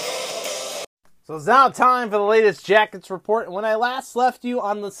 So it's now time for the latest Jackets report. And when I last left you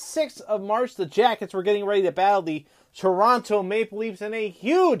on the 6th of March, the Jackets were getting ready to battle the Toronto Maple Leafs in a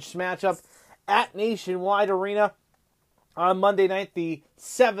huge matchup at Nationwide Arena on Monday night, the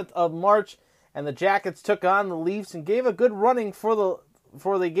 7th of March. And the Jackets took on the Leafs and gave a good running for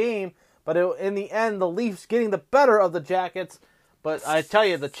the game. But in the end, the Leafs getting the better of the Jackets. But I tell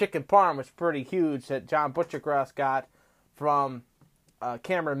you, the chicken parm was pretty huge that John Butchergrass got from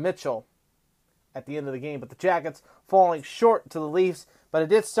Cameron Mitchell at the end of the game. But the Jackets falling short to the Leafs. But it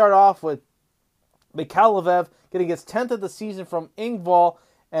did start off with Mikhail Lviv getting his 10th of the season from Engvall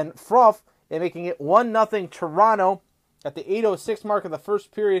and Fruff and making it 1-0 Toronto at the 8:06 mark of the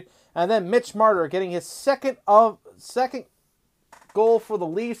first period. And then Mitch Marner getting his second goal for the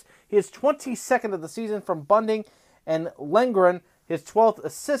Leafs, his 22nd of the season from Bunting, and Lengren, his 12th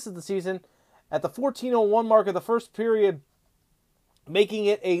assist of the season at the 14:01 mark of the first period, making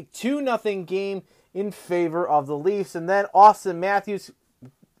it a 2-0 game in favor of the Leafs. And then Austin Matthews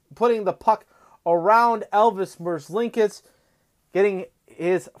putting the puck around Elvis Merzlikins, getting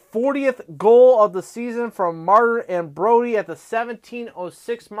his 40th goal of the season from Marner and Brody at the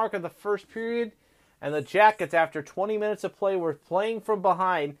 17:06 mark of the first period. And the Jackets, after 20 minutes of play, were playing from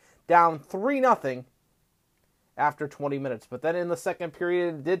behind, down 3-0 after 20 minutes. But then in the second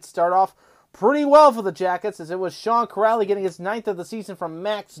period, it did start off pretty well for the Jackets, as it was Sean Corrali getting his 9th of the season from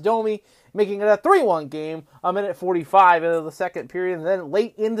Max Domi, making it a 3-1 game, a minute 45 into the second period. And then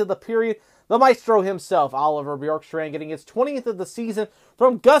late into the period, the maestro himself, Oliver Bjorkstrand, getting his 20th of the season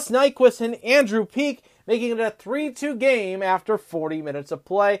from Gus Nyquist and Andrew Peeke, making it a 3-2 game after 40 minutes of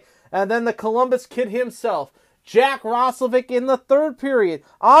play. And then the Columbus Kid himself, Jack Roslovic, in the third period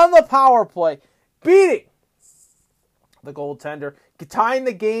on the power play, beating the goaltender, tying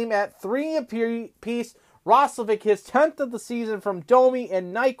the game at 3 apiece. Roslovic, his 10th of the season from Domi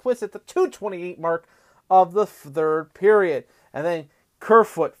and Nyquist at the 2:28 mark of the third period. And then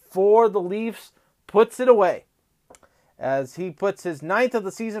Kerfoot for the Leafs puts it away, as he puts his 9th of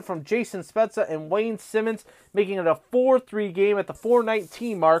the season from Jason Spezza and Wayne Simmons, making it a 4-3 game at the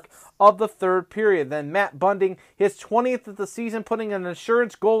 4:19 mark of the third period. Then Matt Bunting, his 20th of the season, putting an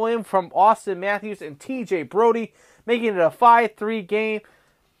insurance goal in from Austin Matthews and TJ Brody, making it a 5-3 game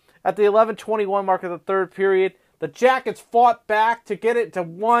at the 11:21 mark of the third period. The Jackets fought back to get it to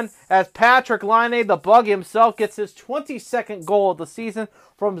 1, as Patrick Laine, the bug himself, gets his 22nd goal of the season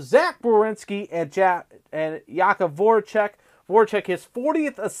from Zach Werenski and Jakub Voracek. Voracek, his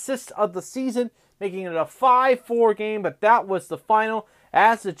 40th assist of the season, making it a 5-4 game, but that was the final,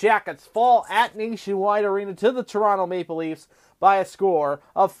 as the Jackets fall at Nationwide Arena to the Toronto Maple Leafs by a score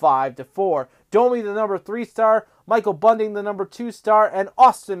of 5-4. Domi, the number 3 star, Michael Bunting, the number 2 star, and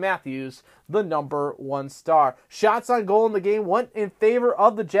Austin Matthews, the number 1 star. Shots on goal in the game went in favor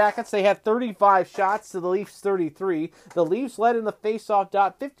of the Jackets. They had 35 shots to the Leafs 33. The Leafs led in the faceoff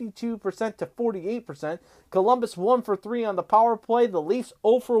dot 52% to 48%. Columbus 1 for 3 on the power play. The Leafs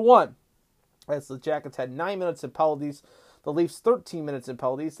 0 for 1. As the Jackets had 9 minutes in penalties, the Leafs 13 minutes in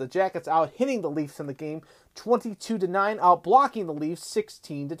penalties. The Jackets out hitting the Leafs in the game 22-9, out blocking the Leafs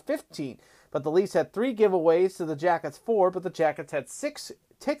 16-15. But the Leafs had 3 giveaways to the Jackets 4, but the Jackets had 6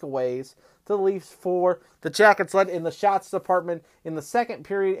 takeaways to the Leafs 4. The Jackets led in the shots department in the second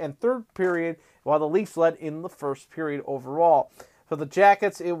period and third period, while the Leafs led in the first period overall. For the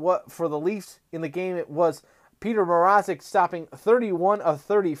Jackets, for the Leafs in the game, it was Peter Mrazek stopping 31 of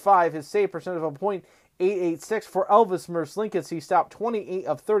 35, his save percentage of .886. For Elvis Merzlikins, he stopped 28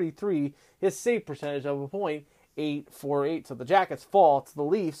 of 33, his save percentage of .848. So the Jackets fall to the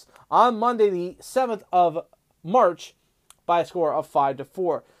Leafs on Monday, the 7th of March, by a score of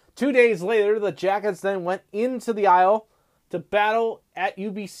 5-4. 2 days later, the Jackets then went into the Isle to battle at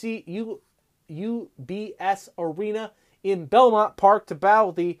UBS Arena in Belmont Park to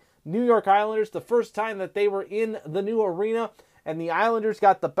battle the New York Islanders, the first time that they were in the new arena, and the Islanders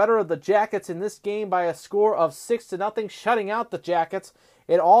got the better of the Jackets in this game by a score of 6-0, shutting out the Jackets.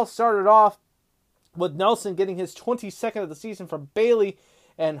 It all started off with Nelson getting his 22nd of the season from Bailey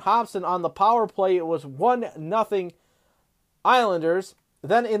and Hobson on the power play. It was 1-0 Islanders.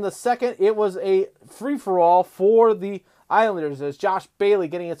 Then in the second, it was a free-for-all for the Islanders as Josh Bailey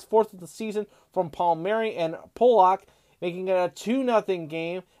getting his 4th of the season from Palmieri and Pollock, making it a 2-0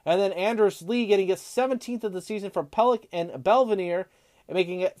 game. And then Anders Lee getting his 17th of the season from Pellick and Belvedere, and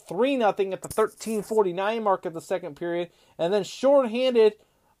making it 3-0 at the 13:49 mark of the second period. And then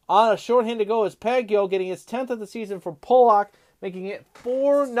on a shorthanded goal is Paggio getting his 10th of the season from Pollock, making it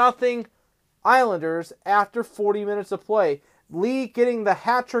 4-0 Islanders after 40 minutes of play. Lee getting the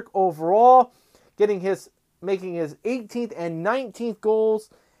hat trick overall, making his 18th and 19th goals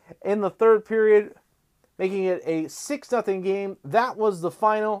in the third period, making it a 6-0 game. That was the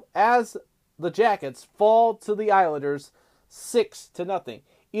final as the Jackets fall to the Islanders 6-0.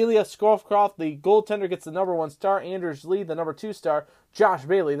 Ilya Skovkov, the goaltender, gets the number 1 star. Anders Lee, the number 2 star. Josh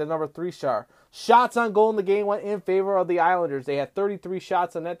Bailey, the number 3 star. Shots on goal in the game went in favor of the Islanders. They had 33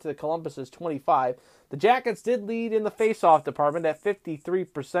 shots on net to Columbus's 25. The Jackets did lead in the faceoff department at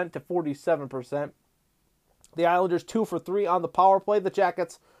 53% to 47%. The Islanders 2 for 3 on the power play. The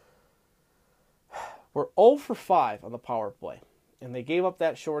Jackets were 0 for 5 on the power play, and they gave up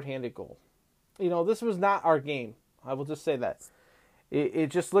that shorthanded goal. This was not our game. I will just say that. It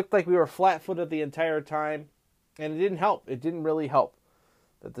just looked like we were flat-footed the entire time, and it didn't help. It didn't really help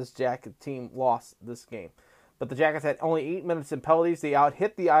that this Jacket team lost this game. But the Jackets had only 8 minutes in penalties. They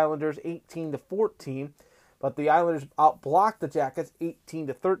out-hit the Islanders 18-14, but the Islanders out-blocked the Jackets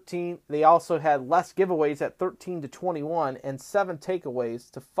 18-13. They also had less giveaways at 13-21 and 7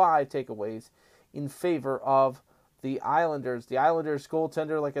 takeaways to 5 takeaways in favor of the Islanders. The Islanders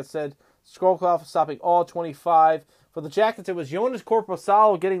goaltender, like I said, Skolkoff stopping all 25. For the Jackets, it was Jonas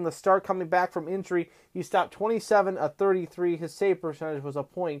Korpisalo getting the start coming back from injury. He stopped 27 of 33. His save percentage was a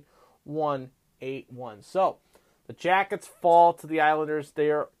 .181. So, the Jackets fall to the Islanders.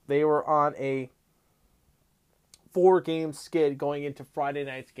 They were on a 4-game skid going into Friday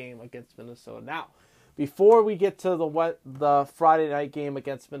night's game against Minnesota. Now, before we get to the Friday night game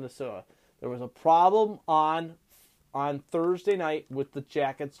against Minnesota, there was a problem on Thursday night with the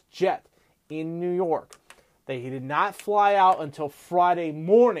Jackets jet in New York. They did not fly out until Friday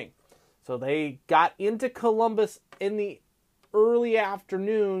morning. So they got into Columbus in the early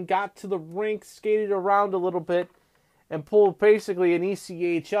afternoon, got to the rink, skated around a little bit, and pulled basically an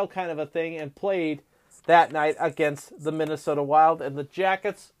ECHL kind of a thing and played that night against the Minnesota Wild. And the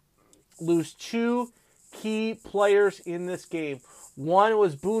Jackets lose 2 key players in this game. One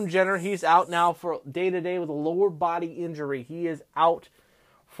was Boone Jenner. He's out now for day-to-day with a lower body injury. He is out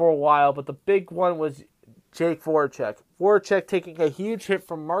for a while. But the big one was Jake Voracek. Voracek taking a huge hit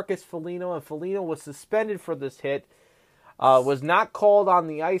from Marcus Foligno, and Foligno was suspended for this hit. Was not called on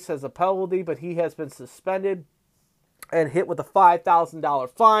the ice as a penalty, but he has been suspended and hit with a $5,000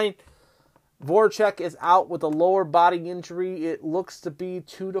 fine. Voracek is out with a lower body injury. It looks to be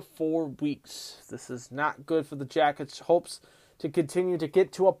 2 to 4 weeks. This is not good for the Jackets' hopes to continue to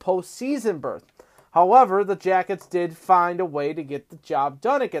get to a postseason berth. However, the Jackets did find a way to get the job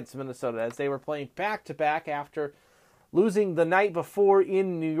done against Minnesota as they were playing back-to-back after Losing the night before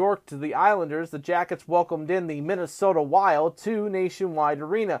in New York to the Islanders, the Jackets welcomed in the Minnesota Wild to Nationwide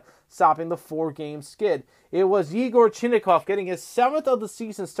Arena, stopping the 4-game skid. It was Yegor Chinakhov getting his 7th of the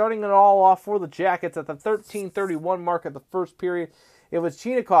season, starting it all off for the Jackets at the 13:31 mark of the first period. It was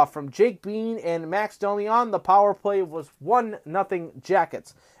Chinakhov from Jake Bean and Max Domi on the power play. It was 1-0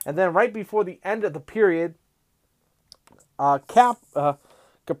 Jackets. And then right before the end of the period, Kaprizov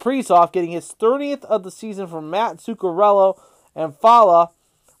getting his 30th of the season from Matt Zuccarello and Fala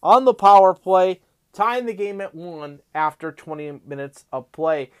on the power play, tying the game at 1 after 20 minutes of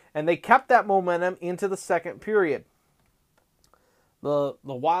play. And they kept that momentum into the second period. The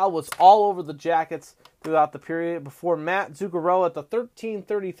Wild was all over the Jackets throughout the period before Matt Zuccarello at the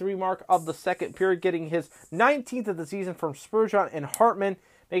 13:33 mark of the second period getting his 19th of the season from Spurgeon and Hartman,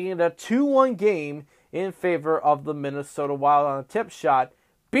 making it a 2-1 game in favor of the Minnesota Wild on a tip shot,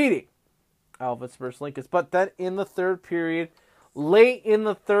 beating Elvis Merzlikins. But then in the third period, late in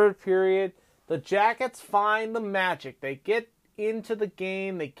the third period, the Jackets find the magic. They get into the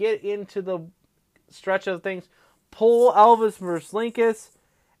game. They get into the stretch of things. Pull Elvis Merzlikins,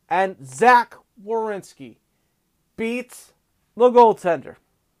 and Zach Werenski beats the goaltender.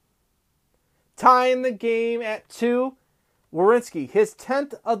 Tying the game at 2, Werenski, his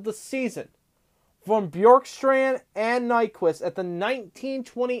 10th of the season, from Bjorkstrand and Nyquist at the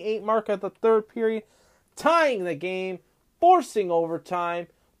 19:28 mark of the third period, tying the game, forcing overtime.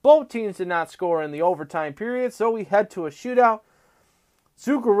 Both teams did not score in the overtime period, so we head to a shootout.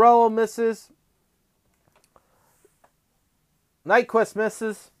 Zuccarello misses. Nyquist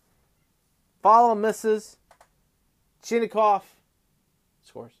misses. Fala misses. Chinakhov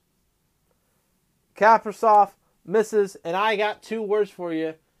scores. Kaprizov misses. And I got 2 words for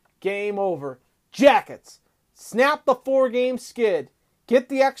you. Game over. Jackets snap the 4-game skid, get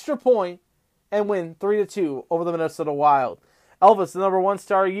the extra point, and win 3-2 over the Minnesota Wild. Elvis, the number 1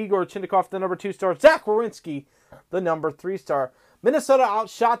 star. Yegor Chinakhov, the number 2 star. Zach Werenski, the number 3 star. Minnesota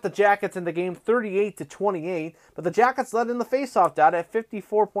outshot the Jackets in the game 38-28, but the Jackets led in the faceoff dot at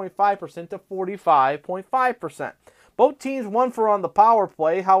 54.5% to 45.5%. Both teams won for on the power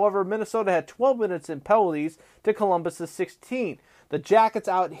play. However, Minnesota had 12 minutes in penalties to Columbus's 16. The Jackets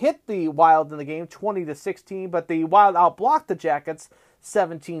out-hit the Wild in the game 20-16, but the Wild outblocked the Jackets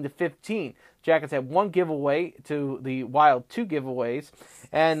 17-15. Jackets had 1 giveaway to the Wild 2 giveaways,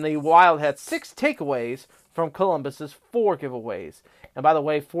 and the Wild had 6 takeaways from Columbus's 4 giveaways. And by the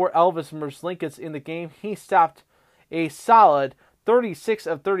way, for Elvis Merzlikins in the game, he stopped a solid 36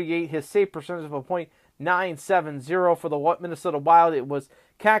 of 38. His save percentage of a .970 for the Minnesota Wild. It was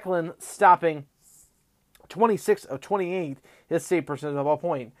Kakelin stopping 26 of 28. His save percentage of a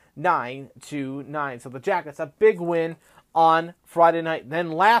 .929. So the Jackets, a big win on Friday night.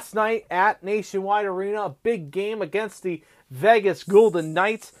 Then last night at Nationwide Arena, a big game against the Vegas Golden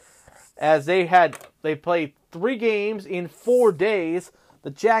Knights, as they played 3 games in 4 days. The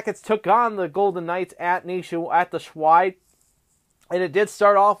Jackets took on the Golden Knights at the Schwide, and it did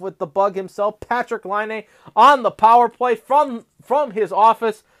start off with the bug himself, Patrick Laine, on the power play from his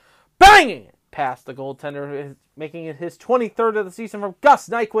office, banging it past the goaltender, making it his 23rd of the season from Gus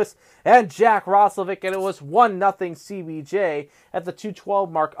Nyquist and Jack Roslovic, and it was 1-0 CBJ at the 2:12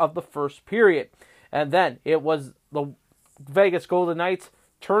 mark of the first period. And then it was the Vegas Golden Knights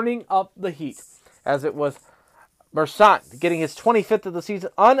turning up the heat, as it was Marchand getting his 25th of the season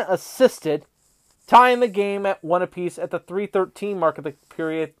unassisted, tying the game at 1 apiece at the 3:13 mark of the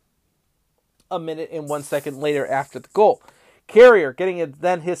period, a minute and 1 second later after the goal. Carrier getting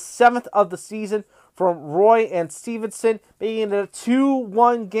then his 7th of the season from Roy and Stevenson, making it a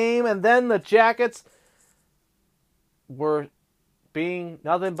 2-1 game, and then the Jackets were being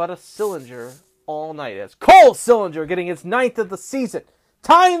nothing but a Sillinger all night, as Cole Sillinger getting his 9th of the season,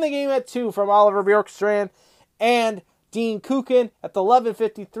 tying the game at 2 from Oliver Bjorkstrand and Dean Kukin at the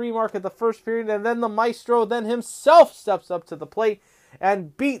 11:53 mark of the first period, and then the Maestro then himself steps up to the plate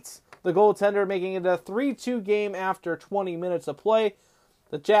and beats the goaltender, making it a 3-2 game after 20 minutes of play.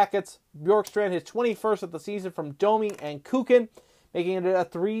 The Jackets, Bjorkstrand, his 21st of the season from Domi and Kukin, making it a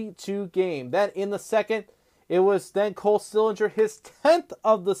 3-2 game. Then in the second, it was then Cole Sillinger, his 10th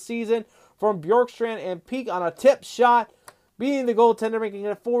of the season from Bjorkstrand and Peak on a tip shot, beating the goaltender, making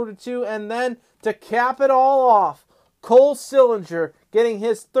it a 4-2. And then to cap it all off, Cole Sillinger getting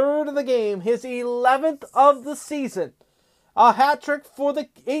his 3rd of the game, his 11th of the season. A hat trick for the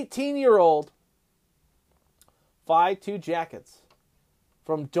 18-year-old. 5-2 Jackets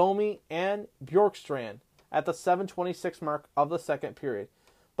from Domi and Bjorkstrand at the 7:26 mark of the second period.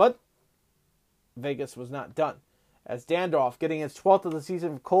 But Vegas was not done, as Dandorf getting his 12th of the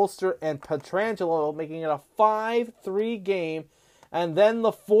season from Colster and Pietrangelo, making it a 5-3 game. And then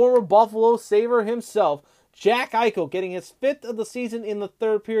the former Buffalo Sabre himself, Jack Eichel, getting his 5th of the season in the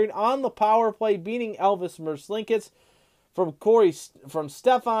third period on the power play, beating Elvis Merzlikins from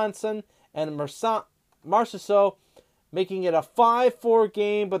Stefansson and Marchessault, making it a 5-4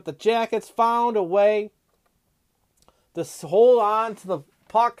 game. But the Jackets found a way to hold on to the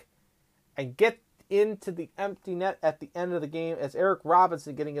puck and get into the empty net at the end of the game, as Eric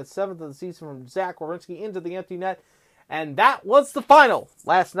Robinson getting his 7th of the season from Zach Werenski into the empty net. And that was the final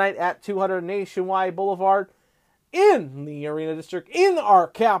last night at 200 Nationwide Boulevard in the Arena District in our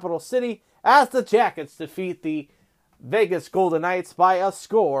capital city, as the Jackets defeat the Vegas Golden Knights by a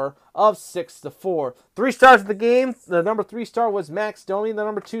score of 6-4. 3 stars of the game. The number 3 star was Max Domi. The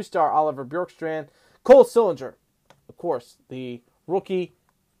number 2 star, Oliver Bjorkstrand. Cole Sillinger, of course, the rookie,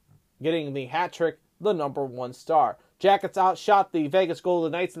 getting the hat trick, the number 1 star. Jackets outshot the Vegas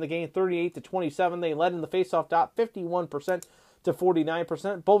Golden Knights in the game 38-27. They led in the faceoff dot 51% to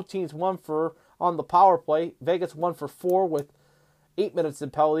 49%. Both teams won for on the power play. Vegas 1 for 4 with 8 minutes in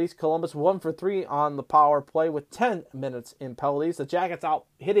penalties. Columbus 1 for 3 on the power play with 10 minutes in penalties. The Jackets out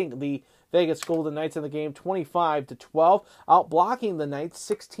hitting the Vegas Golden Knights in the game 25-12, out blocking the Knights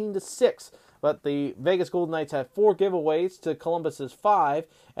 16-6. But the Vegas Golden Knights had 4 giveaways to Columbus's 5,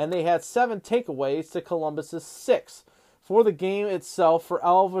 and they had 7 takeaways to Columbus's 6. For the game itself, for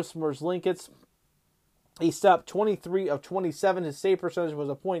Elvis Merzlikins, he stopped 23 of 27. His save percentage was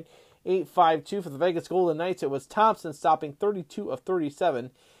a .852. For the Vegas Golden Knights, it was Thompson stopping 32 of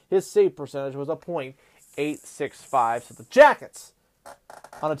 37. His save percentage was a .865. So the Jackets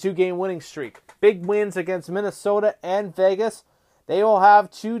on a 2-game winning streak. Big wins against Minnesota and Vegas. They will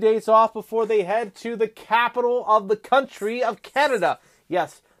have 2 days off before they head to the capital of the country of Canada.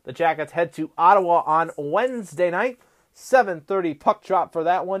 Yes, the Jackets head to Ottawa on Wednesday night. 7:30 puck drop for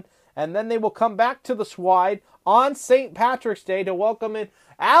that one. And then they will come back to the Swide on St. Patrick's Day to welcome in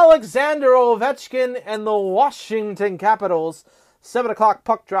Alexander Ovechkin and the Washington Capitals. 7 o'clock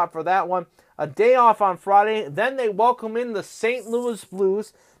puck drop for that one. A day off on Friday. Then they welcome in the St. Louis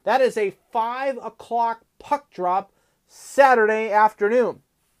Blues. That is a 5 o'clock puck drop Saturday afternoon,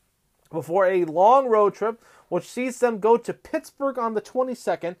 before a long road trip, which sees them go to Pittsburgh on the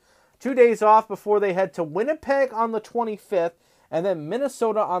 22nd, 2 days off before they head to Winnipeg on the 25th, and then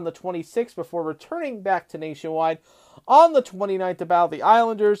Minnesota on the 26th, before returning back to Nationwide on the 29th to battle the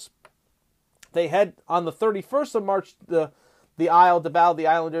Islanders. They head on the 31st of March the Isle to battle the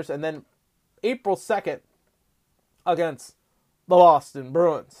Islanders, and then April 2nd against the Boston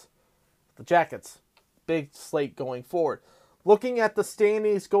Bruins. The Jackets, big slate going forward. Looking at the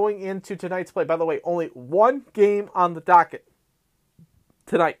standings going into tonight's play. By the way, only 1 game on the docket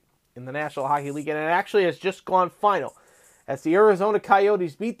tonight in the National Hockey League, and it actually has just gone final, as the Arizona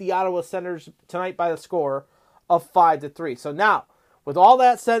Coyotes beat the Ottawa Senators tonight by the score of 5-3. So now, with all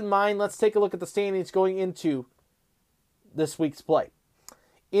that said in mind, let's take a look at the standings going into this week's play.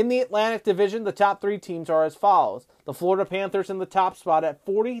 In the Atlantic Division, the top 3 teams are as follows. The Florida Panthers in the top spot at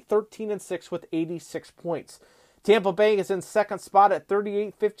 40, 13-6 with 86 points. Tampa Bay is in second spot at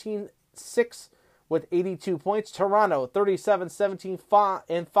 38, 15-6 with 82 points. Toronto, 37,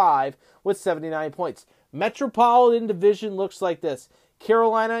 17-5 with 79 points. Metropolitan Division looks like this.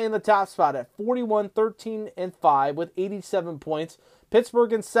 Carolina in the top spot at 41, 13-5 with 87 points.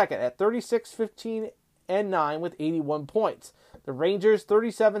 Pittsburgh in second at 36, 15-9 with 81 points. The Rangers,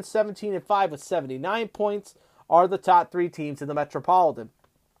 37, 17-5 with 79 points, are the top 3 teams in the Metropolitan.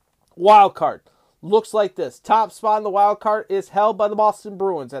 Wild card looks like this. Top spot in the wild card is held by the Boston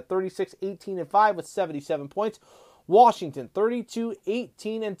Bruins at 36, 18-5 with 77 points. Washington, 32,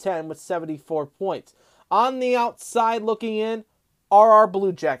 18-10 with 74 points. On the outside looking in are our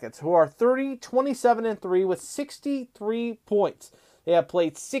Blue Jackets, who are 30, 27-3 with 63 points. They have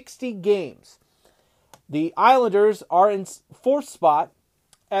played 60 games. The Islanders are in 4th spot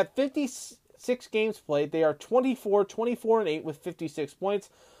at 56 games played. They are 24, 24-8 with 56 points.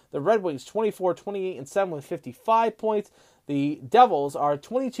 The Red Wings 24, 28-7 with 55 points. The Devils are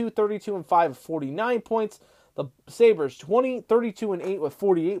 22, 32-5 with 49 points. The Sabres 20, 32-8 with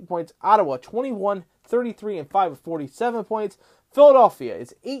 48 points. Ottawa 21, 33-5 with 47 points. Philadelphia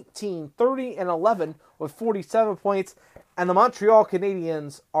is 18, 30-11 with 47 points. And the Montreal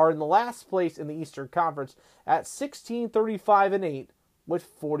Canadiens are in the last place in the Eastern Conference at 16, 35-8 with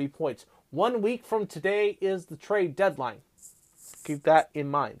 40 points. 1 week from today is the trade deadline. Keep that in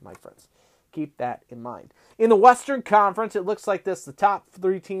mind, my friends. Keep that in mind. In the Western Conference, it looks like this. The top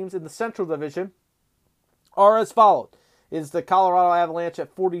 3 teams in the Central Division are as follows. is the Colorado Avalanche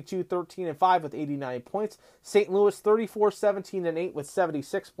at 42-13-5 with 89 points. St. Louis 34-17-8 with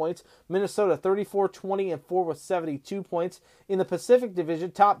 76 points. Minnesota 34-20-4 with 72 points. In the Pacific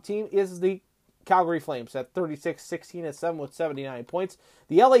Division, top team is the Calgary Flames at 36-16-7 with 79 points.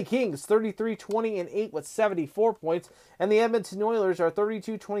 The LA Kings 33-20-8 with 74 points. And the Edmonton Oilers are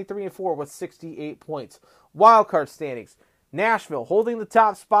 32-23-4 with 68 points. Wildcard standings. Nashville holding the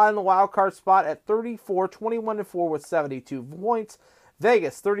top spot in the wildcard spot at 34-21-4 with 72 points.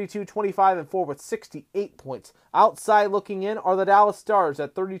 Vegas 32-25-4 with 68 points. Outside looking in are the Dallas Stars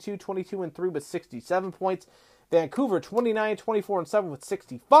at 32-22-3 with 67 points. Vancouver 29-24-7 with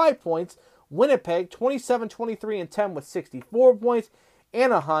 65 points. Winnipeg 27-23-10 with 64 points.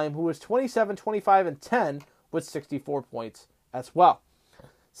 Anaheim, who is 27-25-10 with 64 points as well.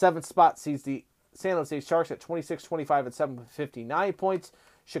 Seventh spot sees the San Jose Sharks at 26-25-7 with 59 points.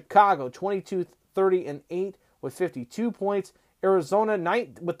 Chicago 22-30-8 with 52 points. Arizona,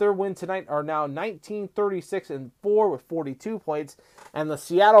 with their win tonight, are now 19-36-4 with 42 points. And the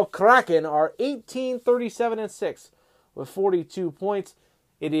Seattle Kraken are 18-37-6 with 42 points.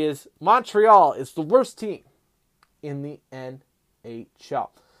 It is Montreal is the worst team in the NHL.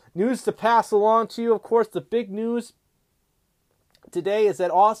 News to pass along to you, of course, the big news today is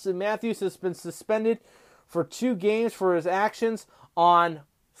that Austin Matthews has been suspended for 2 games for his actions on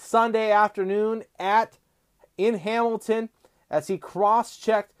Sunday afternoon in Hamilton as he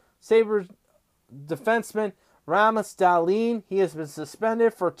cross-checked Sabres defenseman Rasmus Dahlin. He has been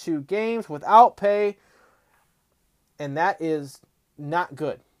suspended for 2 games without pay, and that is not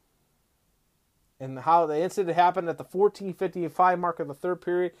good. And how the incident happened at the 14:55 mark of the third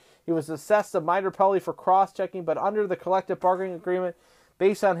period. He was assessed a minor penalty for cross-checking, but under the collective bargaining agreement,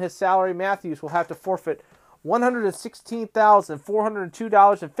 based on his salary, Matthews will have to forfeit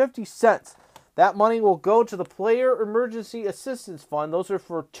 $116,402.50. That money will go to the Player Emergency Assistance Fund. Those are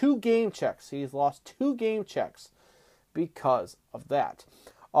for 2 game checks. He's lost 2 game checks because of that.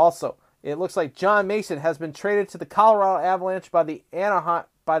 Also, it looks like John Mason has been traded to the Colorado Avalanche by the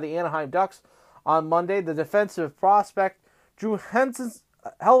Anaheim Ducks on Monday. The defensive prospect Drew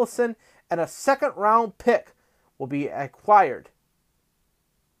Helleson and a second-round pick will be acquired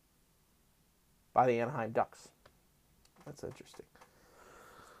by the Anaheim Ducks. That's interesting.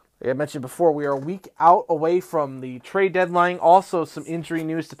 Like I mentioned before, we are a week out away from the trade deadline. Also, some injury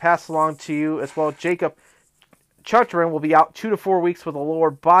news to pass along to you as well. Jacob Charterin will be out 2 to 4 weeks with a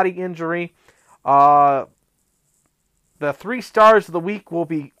lower body injury. The 3 stars of the week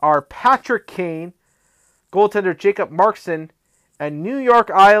are Patrick Kane, goaltender Jacob Markstrom, and New York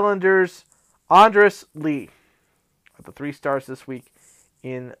Islanders Andres Lee are the 3 stars this week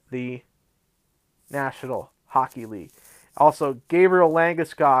in the National Hockey League. Also, Gabriel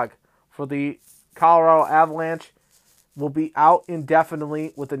Landeskog for the Colorado Avalanche will be out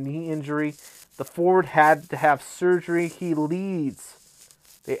indefinitely with a knee injury. The forward had to have surgery. He leads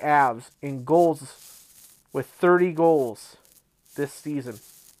the Avs in goals with 30 goals this season.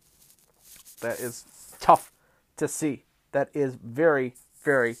 That is tough to see. That is very,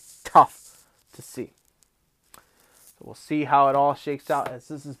 very tough to see. So we'll see how it all shakes out, as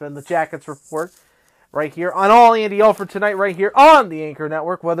this has been the Jackets Report right here on All Andy Alford tonight, right here on the Anchor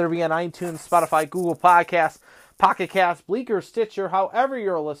Network, whether it be on iTunes, Spotify, Google Podcasts, Pocket Cast, Bleaker, Stitcher, however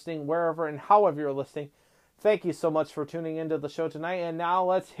you're listening, wherever and however you're listening. Thank you so much for tuning into the show tonight. And now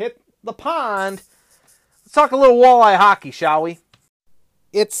let's hit the pond. Let's talk a little walleye hockey, shall we?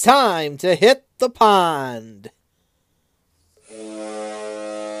 It's time to hit the pond.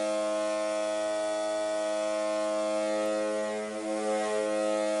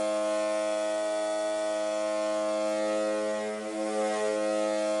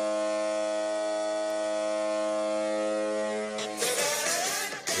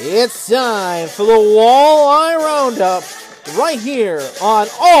 It's time for the Walleye Roundup right here on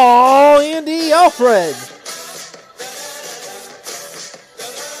All Andy Alfred.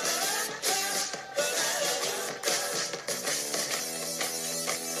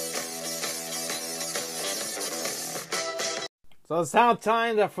 So it's now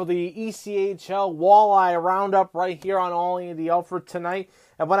time for the ECHL Walleye Roundup right here on All Andy Alfred tonight.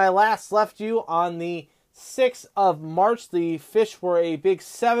 And when I last left you on the 6th of March, the Fish were a big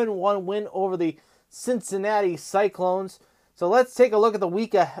 7-1 win over the Cincinnati Cyclones. So let's take a look at the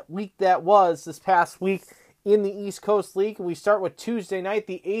week that was this past week in the East Coast League. We start with Tuesday night,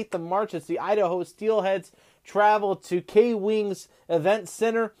 the 8th of March, as the Idaho Steelheads travel to K-Wings Event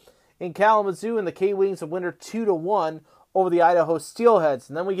Center in Kalamazoo, and the K-Wings have winner 2-1 over the Idaho Steelheads.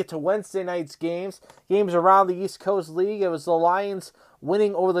 And then we get to Wednesday night's games around the East Coast League. It was the Lions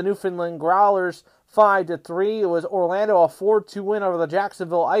winning over the Newfoundland Growlers 5-3. It was Orlando a 4-2 win over the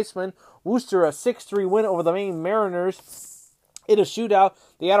Jacksonville Icemen. Worcester a 6-3 win over the Maine Mariners. In a shootout,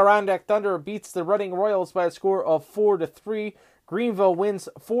 the Adirondack Thunder beats the Reading Royals by a score of 4-3. Greenville wins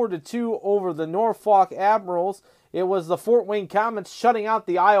 4-2 over the Norfolk Admirals. It was the Fort Wayne Comets shutting out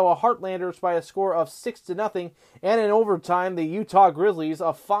the Iowa Heartlanders by a score of 6-0. And in overtime, the Utah Grizzlies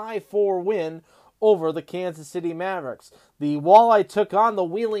a 5-4 win over the Kansas City Mavericks. The Walleye took on the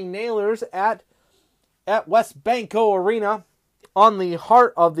Wheeling Nailers at West Banco Arena on the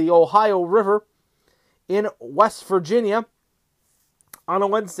heart of the Ohio River in West Virginia on a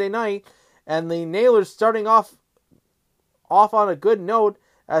Wednesday night. And the Nailers starting off on a good note,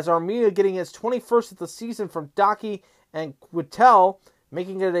 as Armia getting his 21st of the season from Docky and Quittel,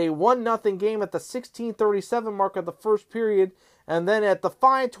 making it a 1-0 game at the 16:37 mark of the first period. And then at the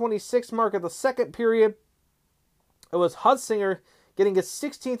 5:26 mark of the second period, it was Hudsinger getting his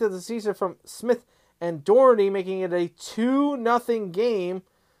 16th of the season from Smith and Doherty, making it a 2-0 game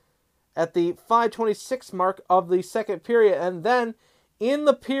at the 5:26 mark of the second period. And then in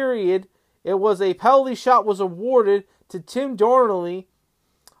the period, it was a penalty shot was awarded to Tim Dornley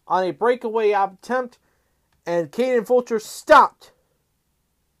on a breakaway attempt, and Caden Fulcher stopped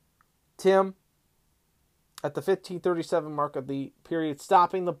Tim at the 15:37 mark of the period,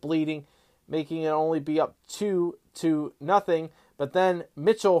 stopping the bleeding, making it only be up 2-0. But then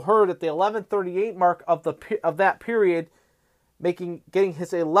Mitchell Hurd at the 11:38 mark of that period, getting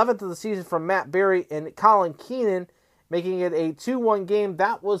his 11th of the season from Matt Berry and Colin Keenan, making it a 2-1 game.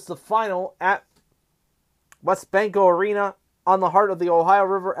 That was the final at West Banco Arena on the heart of the Ohio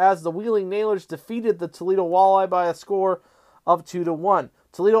River, as the Wheeling Nailers defeated the Toledo Walleye by a score of 2-1.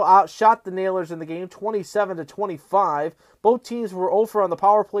 Toledo outshot the Nailers in the game 27-25. Both teams were 0 for on the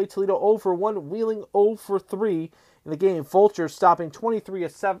power play. Toledo 0 for 1, Wheeling 0 for 3 in the game. Fulcher stopping 23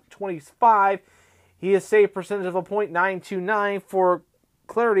 of 25. He has save percentage of a .929. For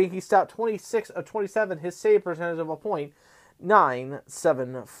clarity, he stopped 26 of 27. His save percentage of a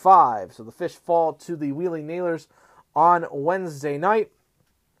 .975. So the Fish fall to the Wheeling Nailers on Wednesday night.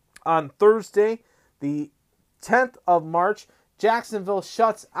 On Thursday, the 10th of March, Jacksonville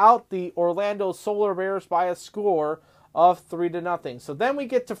shuts out the Orlando Solar Bears by a score of 3-0. So then we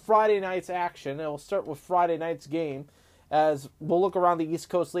get to Friday night's action, and we'll start with Friday night's game, as we'll look around the East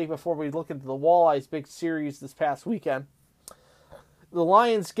Coast League before we look into the Walleyes' big series this past weekend. The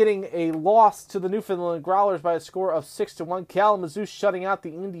Lions getting a loss to the Newfoundland Growlers by a score of 6-1. Kalamazoo shutting out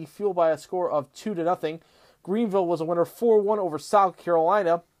the Indy Fuel by a score of 2-0. Greenville was a winner 4-1 over South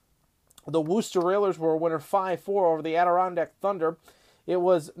Carolina. The Worcester Railers were a winner 5-4 over the Adirondack Thunder. It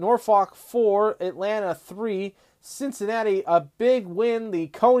was Norfolk 4, Atlanta 3, Cincinnati a big win. The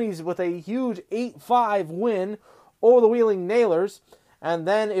Conies with a huge 8-5 win over the Wheeling Nailers. And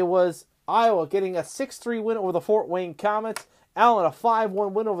then it was Iowa getting a 6-3 win over the Fort Wayne Comets. Allen a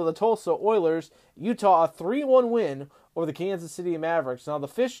 5-1 win over the Tulsa Oilers. Utah a 3-1 win over the Kansas City Mavericks. Now the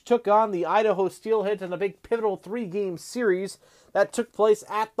Fish took on the Idaho Steelheads in a big pivotal 3-game series that took place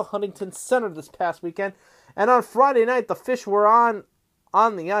at the Huntington Center this past weekend. And on Friday night, the Fish were on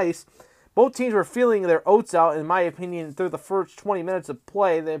the ice. Both teams were feeling their oats out, in my opinion, through the first 20 minutes of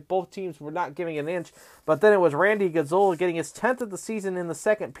play. Both teams were not giving an inch. But then it was Randy Gazzola getting his 10th of the season in the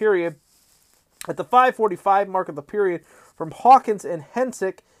second period at the 5:45 mark of the period from Hawkins and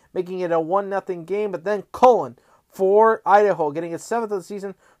Hensick, making it a 1-0 game. But then Cullen for Idaho getting his 7th of the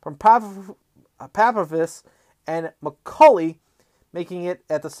season from Papavis and McCulley, making it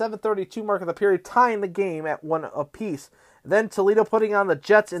at the 7:32 mark of the period, tying the game at 1 apiece. Then Toledo putting on the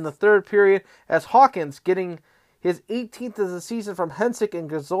Jets in the third period, as Hawkins getting his 18th of the season from Hensick and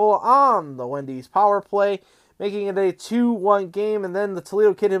Gazzola on the Wendy's power play, making it a 2-1 game. And then the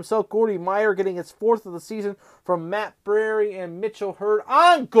Toledo kid himself, Gordy Meyer, getting his 4th of the season from Matt Berry and Mitchell Hurd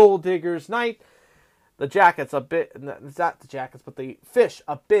on Gold Diggers night. The Jackets not the Jackets, but the Fish,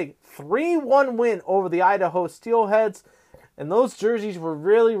 a big 3-1 win over the Idaho Steelheads. And those jerseys were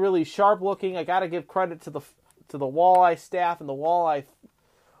really, really sharp looking. I got to give credit to the Walleye staff and the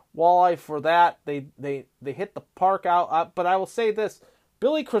Walleye for that. They hit the park out. But I will say this,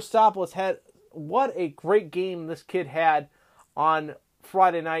 Billy Christopoulos had, what a great game this kid had on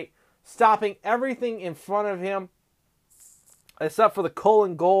Friday night, stopping everything in front of him except for the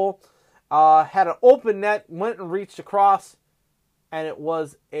Cullen goal. Had an open net, went and reached across, and it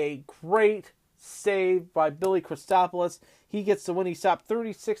was a great save by Billy Christopoulos. He gets the win. He stopped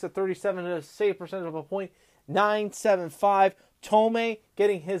 36 of 37 and a save percentage of a .975. Tome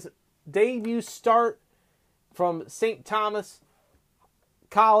getting his debut start from St. Thomas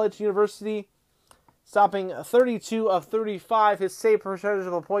College University, stopping 32 of 35. His save percentage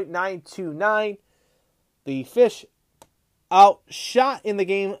of a .929. The Fish outshot in the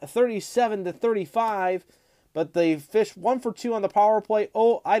game 37 to 35. But the Fish 1 for 2 on the power play.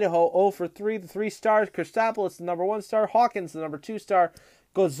 Idaho 0 for 3. The 3 stars. Christopoulos, the number 1 star. Hawkins, the number 2 star.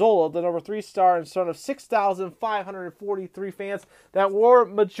 Gazzola, the number 3 star, in front of 6,543 fans that wore,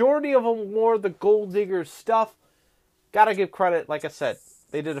 majority of them wore the Gold Digger stuff. Gotta give credit, like I said.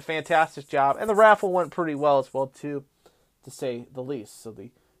 They did a fantastic job. And the raffle went pretty well as well, too, to say the least. So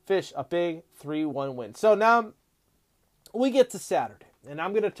the Fish, a big 3-1 win. So now we get to Saturday. And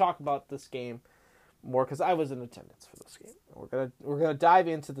I'm going to talk about this game more because I was in attendance for this game. We're gonna dive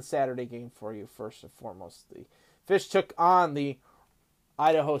into the Saturday game for you first and foremost. The Fish took on the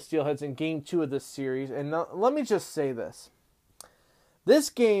Idaho Steelheads in Game 2 of this series. And let me just say this. This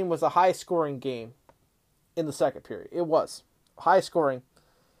game was a high-scoring game in the second period. It was high-scoring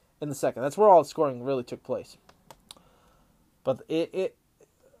in the second. That's where all the scoring really took place. But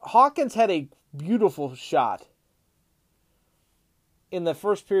Hawkins had a beautiful shot in the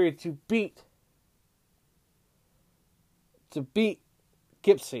first period to beat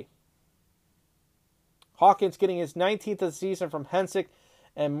Gipsy. Hawkins getting his 19th of the season from Hensick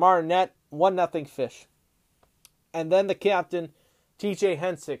and Marnette, 1-0 Fish. And then the captain, TJ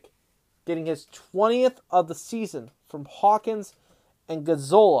Hensick, getting his 20th of the season from Hawkins and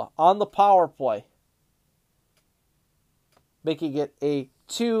Gazzola on the power play, making it a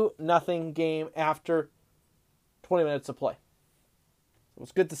 2-0 game after 20 minutes of play. It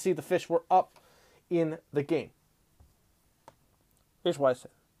was good to see the Fish were up in the game. Here's what I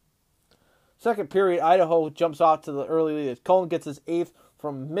said. Second period, Idaho jumps off to the early lead. Cullen gets his 8th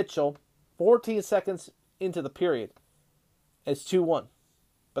from Mitchell 14 seconds into the period. It's 2-1.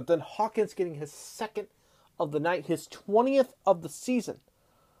 But then Hawkins getting his 2nd of the night, his 20th of the season,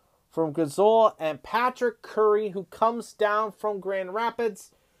 from Gazzola and Patrick Curry, who comes down from Grand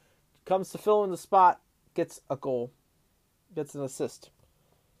Rapids, comes to fill in the spot, gets a goal, gets an assist,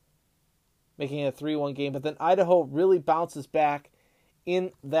 making it a 3-1 game. But then Idaho really bounces back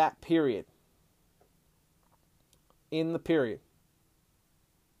in that period. In the period.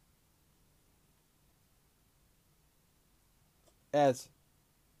 As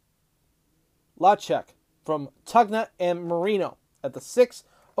Lachek from Tugna and Marino at the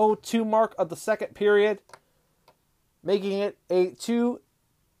 6:02 mark of the second period, making it a 3-2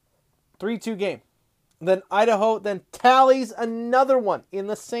 game. Then Idaho then tallies another one in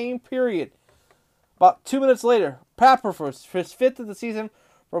the same period. About 2 minutes later, Papperford, his 5th of the season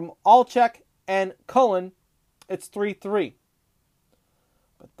from Alchek and Cullen, it's 3-3.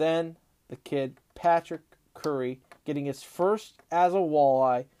 But then the kid, Patrick Curry, getting his first as a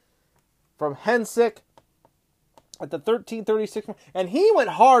walleye from Hensick at the 13:36, and he went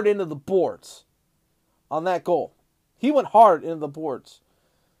hard into the boards on that goal. He went hard into the boards.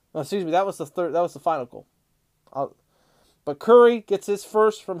 No, excuse me, that was the third. That was the final goal. But Curry gets his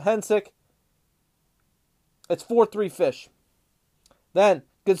first from Hensick. It's 4-3 Fish. Then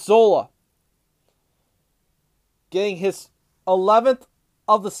Gazzola getting his 11th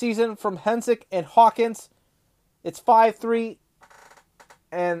of the season from Hensick and Hawkins. It's 5-3,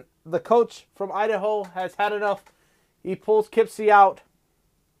 and the coach from Idaho has had enough. He pulls Kipsey out,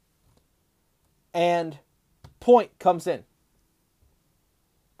 and Point comes in.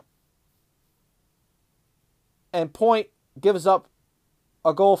 And Point gives up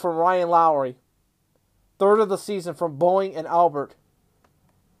a goal from Ryan Lowry, 3rd of the season from Boeing and Albert,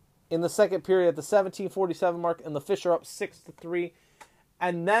 in the second period at the 17:47 mark, and the Fish are up 6-3.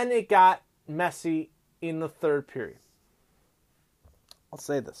 And then it got messy in the third period. I'll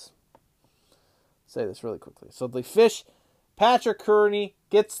say this really quickly. So the Fish, Patrick Kearney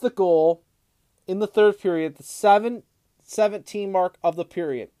gets the goal in the third period, the 7:17 mark of the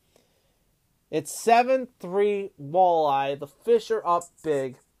period. It's 7-3 walleye. The Fish are up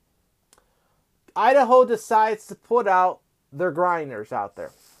big. Idaho decides to put out their grinders out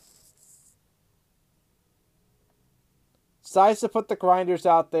there. Decides to put the grinders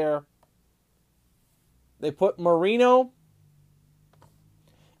out there. They put Marino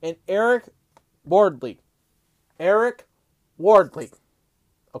and Eric Wardley. Eric Wardley.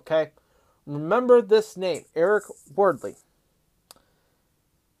 Okay? Remember this name, Eric Wardley.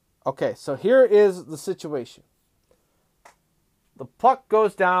 Okay, so here is the situation. The puck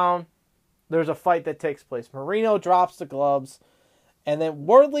goes down. There's a fight that takes place. Marino drops the gloves. And then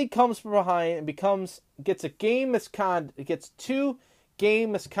Wardley comes from behind and gets gets 2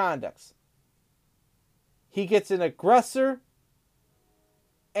 game misconducts. He gets an aggressor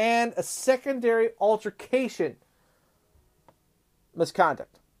and a secondary altercation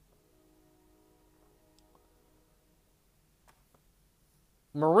misconduct.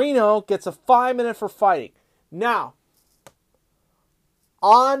 Marino gets a 5-minute for fighting. Now,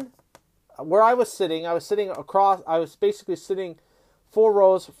 on where I was sitting across, I was basically sitting 4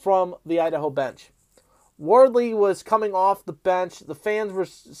 rows from the Idaho bench. Wardley was coming off the bench. The fans were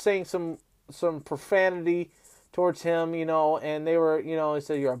saying some profanity towards him, and they were, he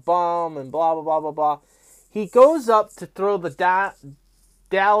said, "You're a bum," and blah, blah, blah, blah, blah. He goes up to throw the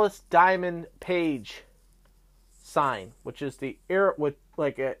Dallas Diamond Page sign, which is the air with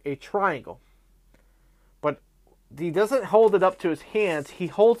like a triangle. But he doesn't hold it up to his hands. He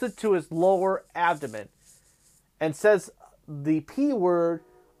holds it to his lower abdomen and says the P word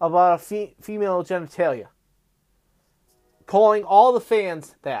about a female genitalia, calling all the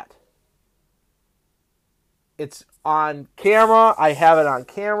fans that. It's on camera. I have it on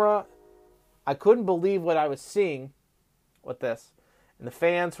camera. I couldn't believe what I was seeing with this. And the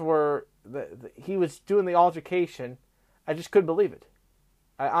fans were, he was doing the altercation. I just couldn't believe it.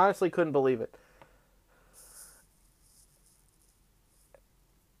 I honestly couldn't believe it.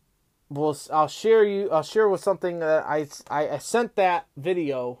 Well, I'll share with something that I sent that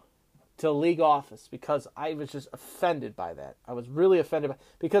video to the league office because I was just offended by that. I was really offended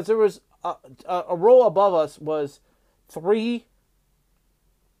because there was a row above us was 3,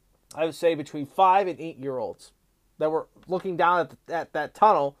 I would say between 5 and 8 year olds that were looking down at that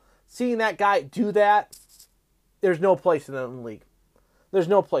tunnel, seeing that guy do that. There's no place in the league. There's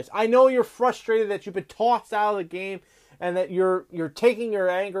no place. I know you're frustrated that you've been tossed out of the game and that you're taking your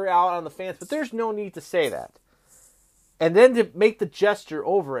anger out on the fans, but there's no need to say that. And then to make the gesture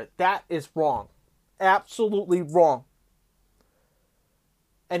over it, that is wrong. Absolutely wrong.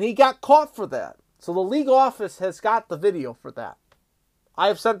 And he got caught for that. So the league office has got the video for that. I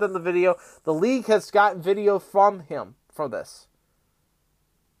have sent them the video. The league has gotten video from him for this.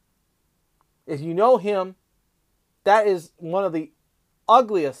 If you know him, that is one of the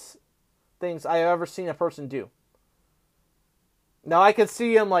ugliest things I have ever seen a person do. Now I can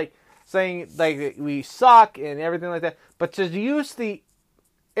see him like saying like we suck and everything like that, but to use the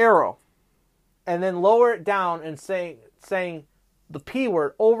arrow and then lower it down and saying the P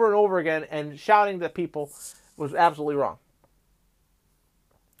word over and over again and shouting at people was absolutely wrong.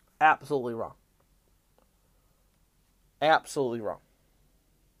 Absolutely wrong. Absolutely wrong.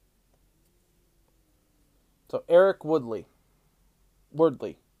 So Eric Wardley.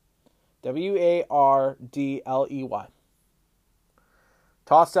 Wardley. Wardley.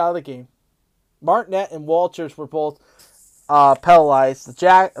 Tossed out of the game. Martinet and Walters were both penalized.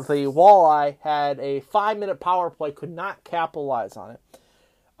 The Walleye had a 5-minute power play, could not capitalize on it.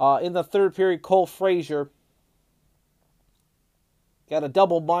 In the third period, Cole Frazier got a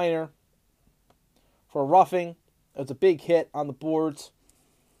double minor for roughing. It was a big hit on the boards.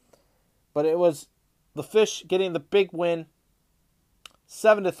 But it was the Fish getting the big win,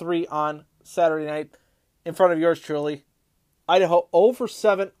 7-3 on Saturday night in front of yours truly. Idaho 0 for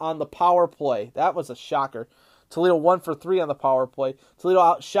 7 on the power play. That was a shocker. Toledo 1 for 3 on the power play. Toledo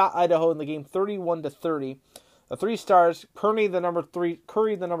outshot Idaho in the game 31-30. The 3 stars, Curry the number 3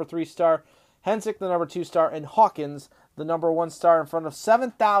 star, Hensick the number 2 star, and Hawkins the number 1 star in front of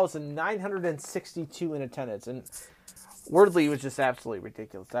 7,962 in attendance. And Wardley was just absolutely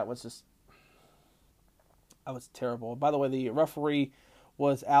ridiculous. That was terrible. By the way, the referee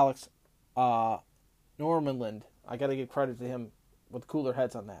was Alex Normanland. I got to give credit to him with cooler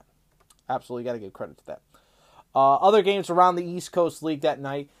heads on that. Absolutely got to give credit to that. Other games around the East Coast League that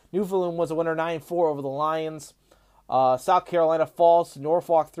night. Newfoundland was a winner 9-4 over the Lions. South Carolina falls to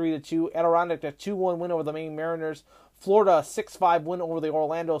Norfolk 3-2. Adirondack a 2-1 win over the Maine Mariners. Florida a 6-5 win over the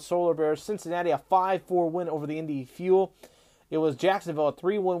Orlando Solar Bears. Cincinnati a 5-4 win over the Indy Fuel. It was Jacksonville a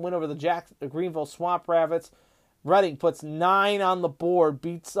 3-1 win over the Greenville Swamp Rabbits. Reading puts 9 on the board,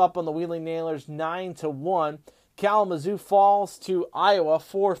 beats up on the Wheeling Nailers 9-1. Kalamazoo falls to Iowa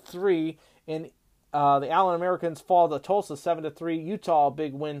 4-3, and the Allen Americans fall to Tulsa 7-3. Utah a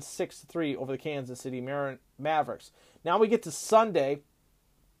big win 6-3 over the Kansas City Mavericks. Now we get to Sunday,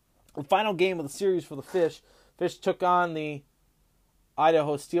 the final game of the series for the Fish. Fish took on the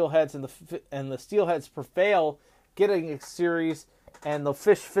Idaho Steelheads, and the Steelheads prevail, getting a series, and the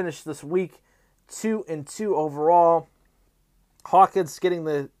Fish finished this week 2-2 overall. Hawkins getting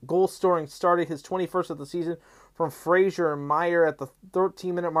the goal scoring started, his 21st of the season from Frazier and Meyer at the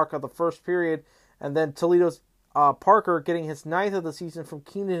 13-minute mark of the first period. And then Toledo's Parker getting his 9th of the season from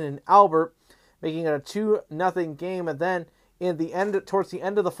Keenan and Albert, making it a 2-0 game. And then towards the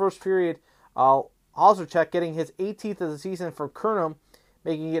end of the first period, Ozerchek getting his 18th of the season from Kernum,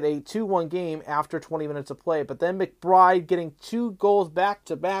 making it a 2-1 game after 20 minutes of play. But then McBride getting 2 goals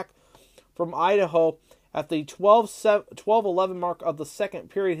back-to-back from Idaho At the 12-11 mark of the second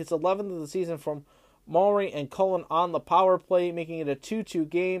period, his 11th of the season from Maury and Cullen on the power play, making it a 2-2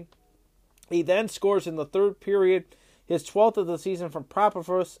 game. He then scores in the third period, his 12th of the season from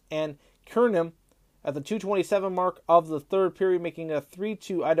Properfus and Kiernan at the 2:27 mark of the third period, making it a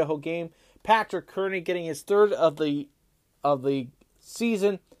 3-2 Idaho game. Patrick Kerney getting his third of the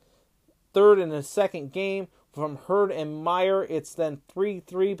season, third in his second game from Hurd and Meyer. It's then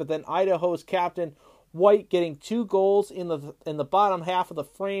 3-3, but then Idaho's captain White getting 2 goals in the bottom half of the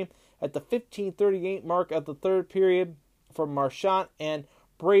frame at the 15:38 mark of the third period from Marchant and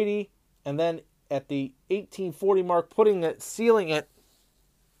Brady, and then at the 18:40 mark, sealing it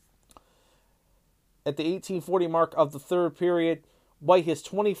at the 18:40 mark of the third period. White his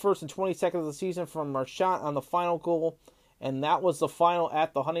 21st and 22nd of the season from Marchant on the final goal, and that was the final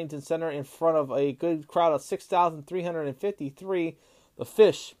at the Huntington Center in front of a good crowd of 6,353. The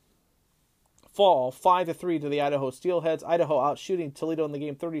Fish fall 5-3 to the Idaho Steelheads. Idaho out shooting Toledo in the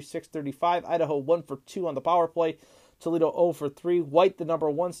game 36-35. Idaho 1 for 2 on the power play. Toledo 0 for 3. White, the number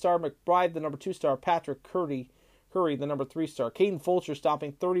 1 star. McBride, the number 2 star. Patrick Curry, the number 3 star. Caden Fulcher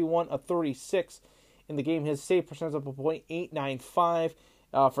stopping 31 of 36 in the game. His save percentage of .895.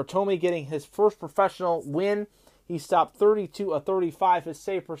 For Tomey getting his first professional win, he stopped 32 of 35. His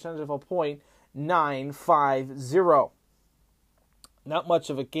save percentage of .950. Not much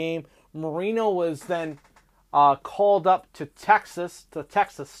of a game. Marino was then called up to Texas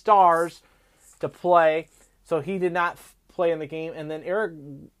Stars to play, so he did not play in the game. And then Eric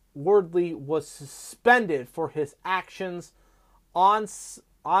Wardley was suspended for his actions on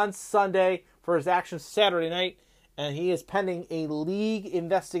Sunday, for his actions Saturday night, and he is pending a league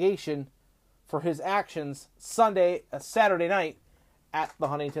investigation for his actions Saturday night at the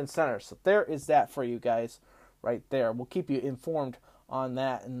Huntington Center. So there is that for you guys right there. We'll keep you informed on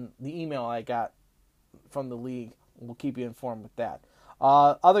that, and the email I got from the league will keep you informed with that.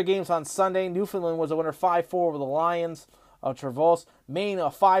 Other games on Sunday, Newfoundland was a winner 5-4 over the Lions of Traverse. Maine a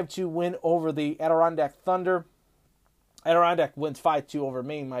 5-2 win over the Adirondack Thunder. Adirondack wins 5-2 over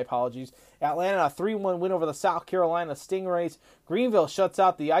Maine, my apologies. Atlanta a 3-1 win over the South Carolina Stingrays. Greenville shuts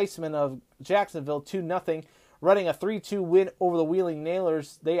out the Icemen of Jacksonville 2-0. Reading a 3-2 win over the Wheeling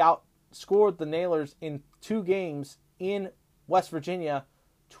Nailers. They outscored the Nailers in 2 games in West Virginia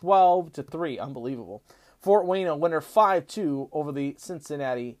 12-3. Unbelievable. Fort Wayne a winner 5-2 over the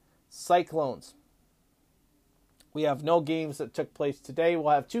Cincinnati Cyclones. We have no games that took place today.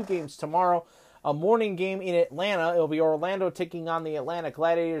 We'll have 2 games tomorrow. A morning game in Atlanta. It'll be Orlando taking on the Atlanta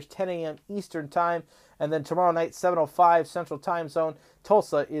Gladiators, 10 a.m. Eastern Time. And then tomorrow night, 7:05 Central Time Zone,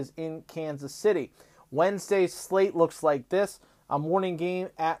 Tulsa is in Kansas City. Wednesday's slate looks like this. A morning game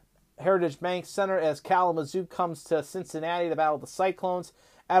at Heritage Bank Center as Kalamazoo comes to Cincinnati to battle the Cyclones.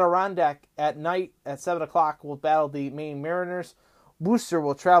 Adirondack at night at 7 o'clock will battle the Maine Mariners. Worcester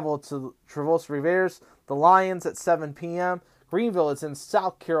will travel to Traverse Rivers. The Lions at 7 p.m. Greenville is in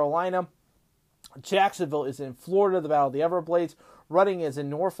South Carolina. Jacksonville is in Florida to battle the Everblades. Reading is in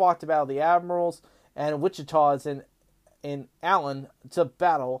Norfolk to battle the Admirals. And Wichita is in Allen to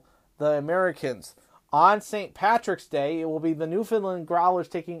battle the Americans. On St. Patrick's Day, it will be the Newfoundland Growlers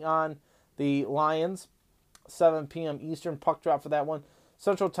taking on the Lions. 7 p.m. Eastern, puck drop for that one.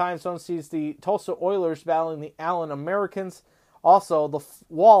 Central Time Zone sees the Tulsa Oilers battling the Allen Americans. Also, the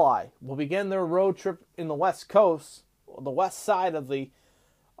Walleye will begin their road trip in the West Coast, the west side of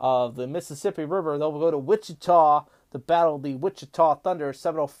the Mississippi River. They'll go to Wichita to battle the Wichita Thunder.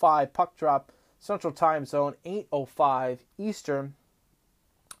 7:05 puck drop Central Time Zone, 8:05 Eastern.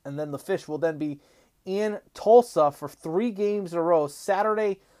 And then the Fish will then be in Tulsa for 3 games in a row,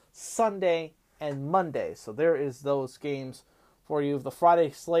 Saturday, Sunday, and Monday. So there is those games for you. The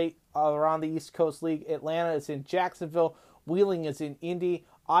Friday slate around the East Coast League. Atlanta is in Jacksonville. Wheeling is in Indy.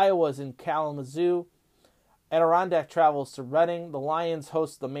 Iowa is in Kalamazoo. Adirondack travels to Reading. The Lions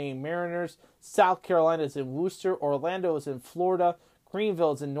host the Maine Mariners. South Carolina is in Worcester. Orlando is in Florida.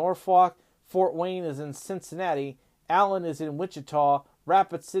 Greenville is in Norfolk. Fort Wayne is in Cincinnati. Allen is in Wichita.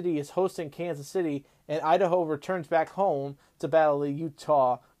 Rapid City is hosting Kansas City. And Idaho returns back home to battle the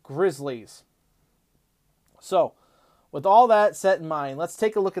Utah Grizzlies. So, with all that set in mind, let's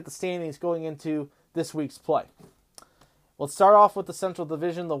take a look at the standings going into this week's play. Let's start off with the Central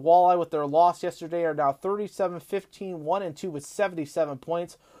Division. The Walleye, with their loss yesterday, are now 37-15, 1-2 with 77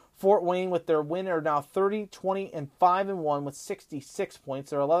 points. Fort Wayne, with their win, are now 30-20 and 5-1 with 66 points.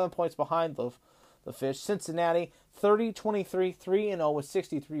 They're 11 points behind the Fish. Cincinnati, 30-23, 3-0 with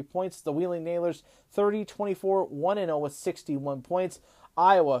 63 points. The Wheeling Nailers, 30-24, 1-0 with 61 points.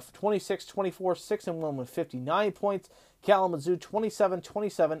 Iowa, 26-24, 6-1 with 59 points. Kalamazoo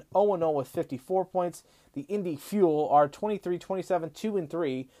 27-27, 0-0 with 54 points. The Indy Fuel are 23-27,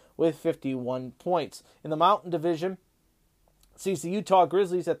 2-3 with 51 points. In the Mountain Division, sees the Utah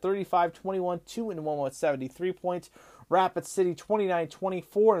Grizzlies at 35-21, 2-1 with 73 points. Rapid City 29-20,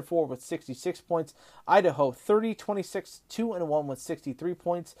 4-4 with 66 points. Idaho 30-26, 2-1 with 63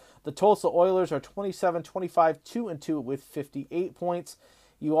 points. The Tulsa Oilers are 27-25, 2-2 with 58 points.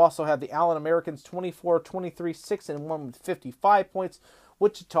 You also have the Allen Americans 24-23, 6-1 with 55 points.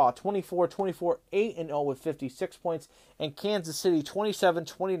 Wichita 24-24, 8-0 with 56 points. And Kansas City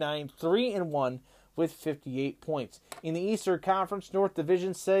 27-29, 3-1 with 58 points. In the Eastern Conference North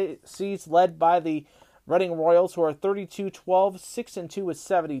Division seeds led by the Reading Royals, who are 32-12, 6-2 with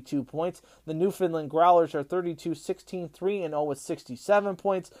 72 points. The Newfoundland Growlers are 32-16, 3-0 with 67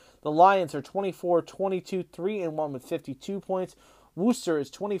 points. The Lions are 24-22, 3-1 with 52 points. Worcester is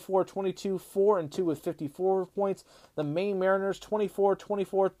 24-22, 4-2 with 54 points. The Maine Mariners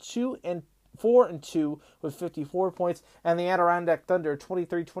 24-24, 4-2 with 54 points. And the Adirondack Thunder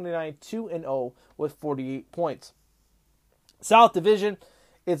 23-29, 2-0 with 48 points. South Division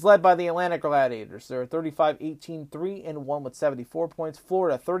is led by the Atlanta Gladiators. They're 35-18, 3-1 with 74 points.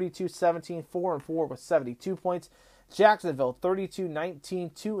 Florida 32-17, 4-4 with 72 points. Jacksonville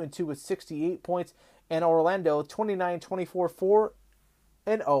 32-19, 2-2 with 68 points. And Orlando 29-24,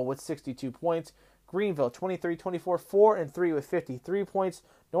 4-0 with 62 points. Greenville 23-24, 4-3 with 53 points.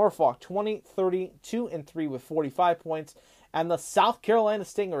 Norfolk 20-30, 2-3 with 45 points. And the South Carolina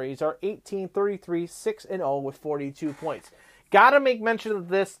Stingrays are 18-33, 6-0 with 42 points. Gotta make mention of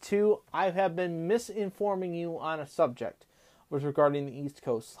this too. I have been misinforming you on a subject was regarding the East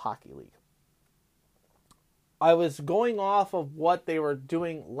Coast Hockey League. I was going off of what they were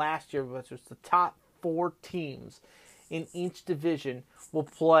doing last year, which was the top 4 teams in each division will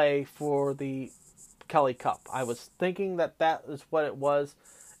play for the Kelly Cup. I was thinking that is what it was,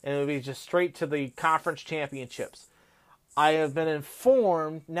 and it would be just straight to the conference championships. I have been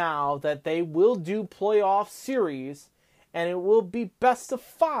informed now that they will do playoff series, and it will be best of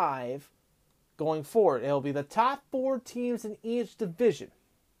 5 going forward. It will be the top 4 teams in each division.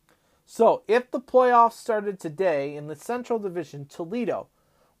 So, if the playoffs started today in the Central Division, Toledo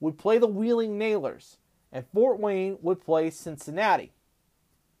would play the Wheeling Nailers, and Fort Wayne would play Cincinnati.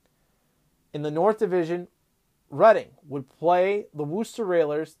 In the North Division, Reading would play the Worcester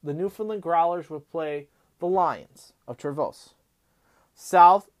Railers, the Newfoundland Growlers would play the Lions of Traverse.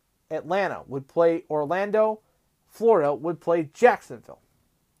 South, Atlanta would play Orlando, Florida would play Jacksonville.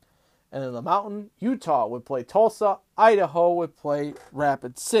 And in the Mountain, Utah would play Tulsa, Idaho would play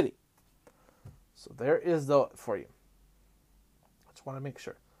Rapid City. So there is the for you. I just want to make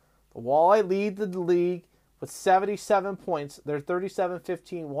sure. The Walleye lead the league with 77 points. They're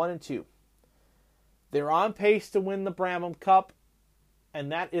 37-15, 1-2. They're on pace to win the Bramham Cup,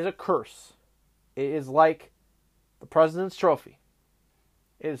 and that is a curse. It is like the President's Trophy.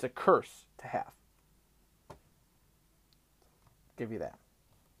 It is a curse to have. Give you that.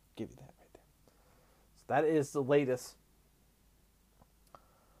 Give you that right there. So that is the latest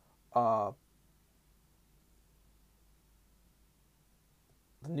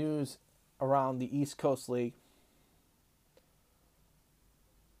the news around the East Coast League.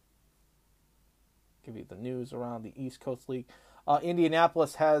 Give you the news around the East Coast League.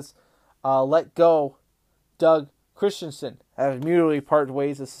 Indianapolis has let go Doug Christensen, has mutually parted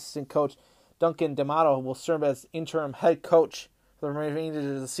ways. Assistant coach Duncan D'Amato will serve as interim head coach for the remainder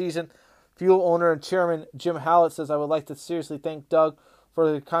of the season. Fuel owner and chairman Jim Hallett says, "I would like to seriously thank Doug for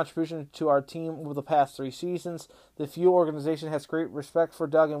the contribution to our team over the past 3 seasons. The Fuel organization has great respect for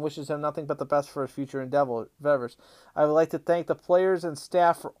Doug and wishes him nothing but the best for his future endeavors. I would like to thank the players and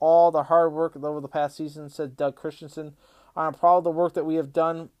staff for all the hard work over the past season," said Doug Christensen. "I'm proud of the work that we have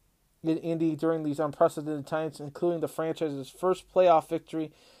done in Indy during these unprecedented times, including the franchise's first playoff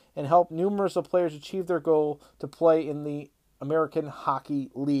victory, and helped numerous of players achieve their goal to play in the American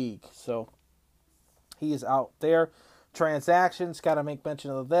Hockey League." So he is out there. Transactions, got to make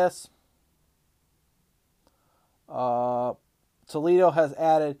mention of this. Toledo has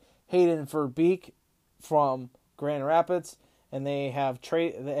added Hayden Verbeek from Grand Rapids, and they have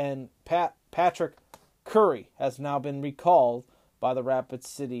Patrick Curry has now been recalled by the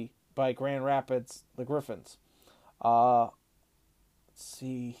Grand Rapids, the Griffins. Let's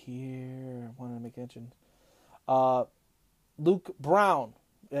see here. I want to make mention. Luke Brown,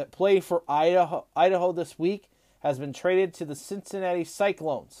 that played for Idaho this week, has been traded to the Cincinnati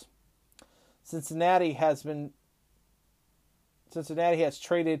Cyclones. Cincinnati has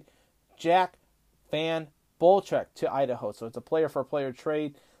traded Jack Van Bolchek to Idaho, so it's a player-for-player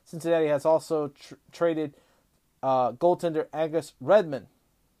trade. Cincinnati has also traded goaltender Angus Redmond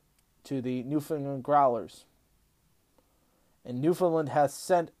to the Newfoundland Growlers. And Newfoundland has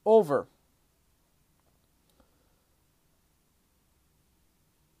sent over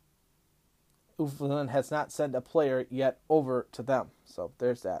Newfoundland has not sent a player yet over to them. So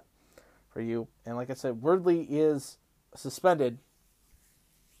there's that for you. And like I said, Wordley is suspended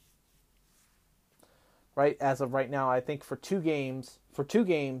right as of right now, I think for 2 games. For 2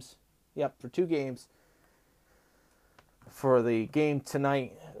 games. Yep, for 2 games. For the game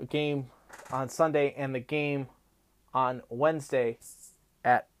tonight, game on Sunday, and the game on Wednesday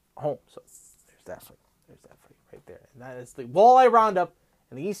at home. So there's that for you. There's that for you right there. And that is the Walleye Roundup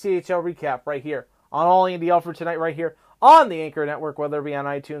and the ECHL recap right here on All Andy Alford tonight, right here on the Anchor Network, whether it be on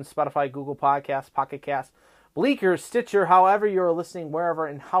iTunes, Spotify, Google Podcasts, Pocket Casts, Bleaker, Stitcher, however you're listening, wherever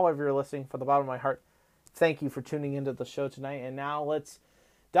and however you're listening, from the bottom of my heart, thank you for tuning into the show tonight. And now let's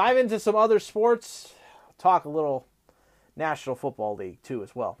dive into some other sports, talk a little National Football League too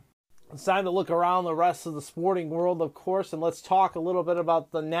as well. It's time to look around the rest of the sporting world, of course, and let's talk a little bit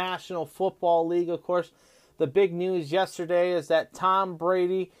about the National Football League. Of course, the big news yesterday is that Tom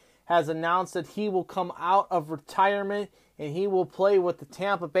Brady has announced that he will come out of retirement and he will play with the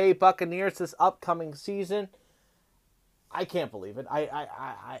Tampa Bay Buccaneers this upcoming season. I can't believe it.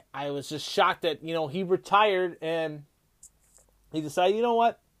 I was just shocked that, he retired and he decided, you know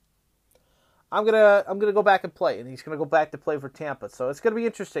what? I'm gonna go back and play, and he's gonna go back to play for Tampa. So it's gonna be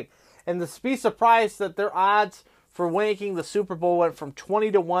interesting. And to be surprised that their odds for winning the Super Bowl went from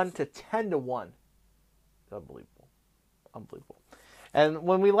 20-1 to 10-1. Unbelievable. And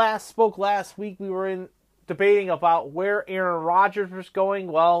when we last spoke last week, we were debating about where Aaron Rodgers was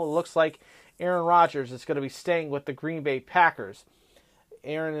going. Well, it looks like Aaron Rodgers is going to be staying with the Green Bay Packers.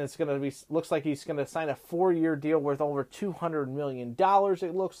 Looks like he's going to sign a 4-year deal worth over $200 million.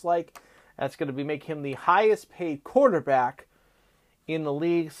 It looks like that's going to be make him the highest paid quarterback in the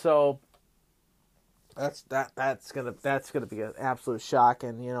league. So that's going to be an absolute shock,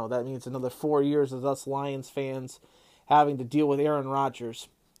 and that means another 4 years of us Lions fans having to deal with Aaron Rodgers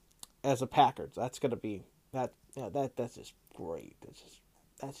as a Packer. That's going to be that's just great.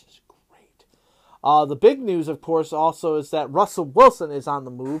 That's just great. The big news, of course, also is that Russell Wilson is on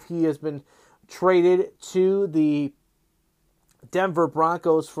the move. He has been traded to the Denver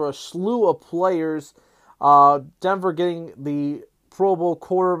Broncos for a slew of players. Denver getting the Pro Bowl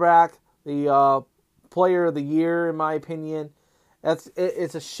quarterback, the player of the year, in my opinion.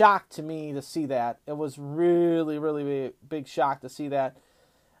 It's a shock to me to see that. It was really, really big shock to see that.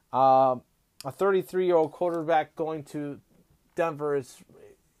 A 33-year-old quarterback going to Denver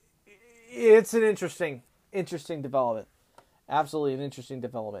it's an interesting development. Absolutely an interesting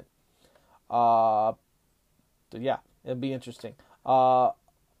development. Yeah, it'll be interesting.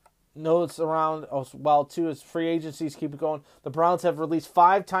 Notes around, too, as free agencies keep going. The Browns have released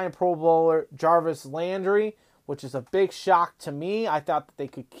 5-time Pro Bowler Jarvis Landry, which is a big shock to me. I thought that they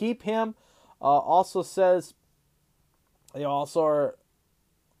could keep him. Also says they also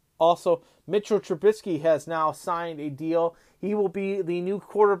Mitchell Trubisky has now signed a deal. He will be the new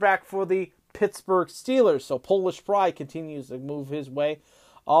quarterback for the Pittsburgh Steelers. So Polish Pride continues to move his way.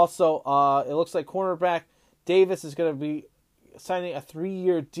 Also, it looks like cornerback Davis is going to be signing a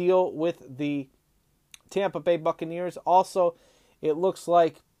 3-year deal with the Tampa Bay Buccaneers. Also, it looks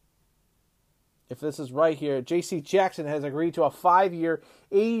like, if this is right here, J.C. Jackson has agreed to a 5-year,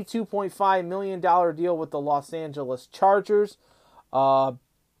 $82.5 million deal with the Los Angeles Chargers.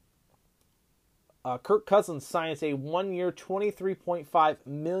 Kirk Cousins signs a 1-year, $23.5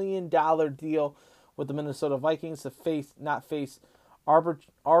 million deal with the Minnesota Vikings to not face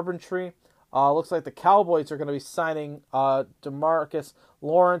arbitrary. Looks like the Cowboys are going to be signing DeMarcus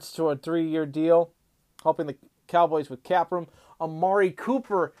Lawrence to a 3-year deal, helping the Cowboys with cap room. Amari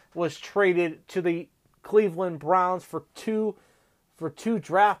Cooper was traded to the Cleveland Browns for two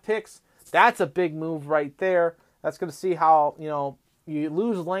draft picks. That's a big move right there. That's going to see how, you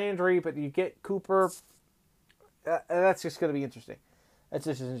lose Landry, but you get Cooper. That's just going to be interesting. That's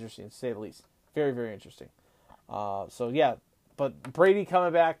just interesting, to say the least. Very, very interesting. But Brady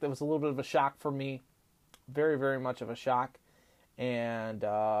coming back, that was a little bit of a shock for me. Very, very much of a shock. And,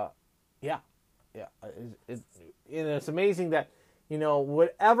 it's amazing that,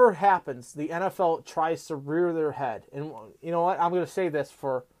 whatever happens, the NFL tries to rear their head. And you know what? I'm going to say this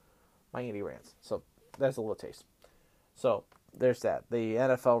for my Andy rants. So that's a little taste. So there's that. The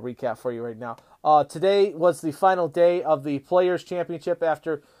NFL recap for you right now. Today was the final day of the Players' Championship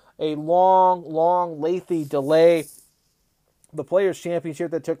after a long, lengthy delay. The Players'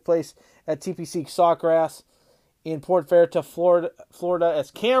 Championship that took place at TPC Sawgrass in Port Fairton, Florida,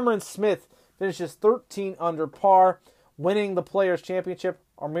 as Cameron Smith finishes 13 under par. Winning the Players' Championship,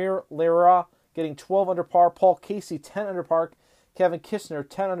 Amir Lara getting 12 under par. Paul Casey, 10 under par. Kevin Kisner,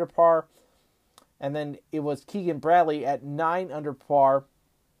 10 under par. And then it was Keegan Bradley at 9 under par.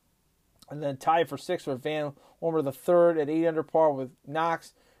 And then tied for 6th with Van Ormer III at 8 under par with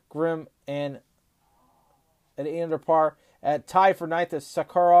Knox, Grimm, and at 8 under par. At tied for 9th is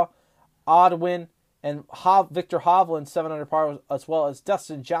Sakura, Odwin, and Victor Hovland, 7 under par, as well as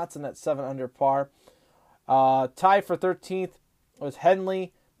Dustin Johnson at 7 under par. Tied for 13th was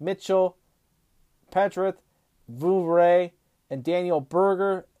Henley, Mitchell, Petrith, Vouvray, and Daniel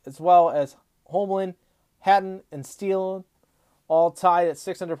Berger, as well as Homeland, Hatton, and Steele, all tied at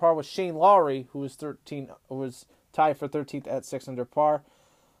 6 under par with Shane Lowry, who was tied for 13th at 6 under par.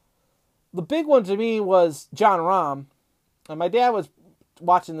 The big one to me was Jon Rahm, and my dad was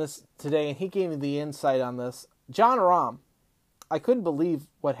watching this today, and he gave me the insight on this. Jon Rahm, I couldn't believe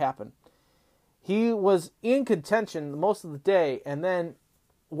what happened. He was in contention most of the day, and then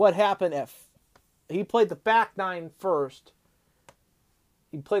what happened he played the back nine first.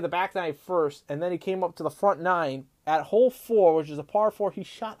 And then he came up to the front 9. At hole 4, which is a par 4, he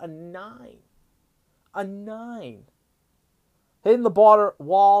shot a 9. A 9. Hitting the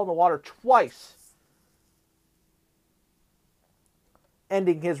wall in the water twice.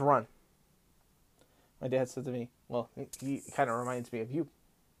 Ending his run. My dad said to me, well, he kind of reminds me of you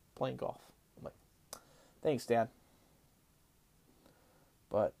playing golf. I'm like, thanks, Dad.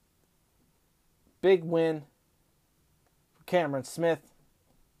 But big win for Cameron Smith.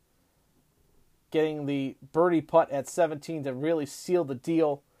 Getting the birdie putt at 17 to really seal the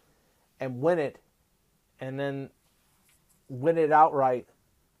deal and win it. And then win it outright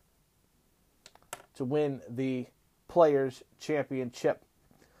to win the Players' Championship.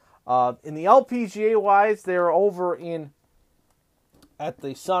 In the LPGA-wise, they're over at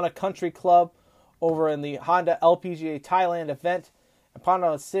the Sana Country Club over in the Honda LPGA Thailand event in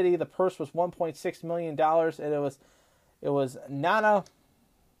Panama City. The purse was $1.6 million, and it was Nana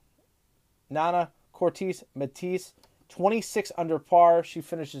Cortez Matisse, 26 under par. She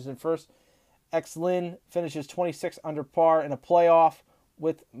finishes in first. Ex-Lin finishes 26 under par in a playoff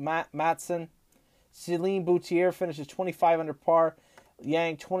with Matson. Celine Boutier finishes 25 under par.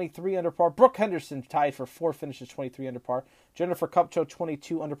 Yang, 23 under par. Brooke Henderson tied for 4, finishes 23 under par. Jennifer Kupcho,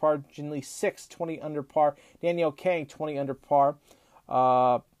 22 under par. Jinli 6, 20 under par. Danielle Kang, 20 under par.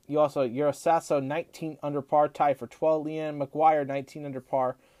 Yura Sasso, 19 under par, tied for 12. Leanne McGuire, 19 under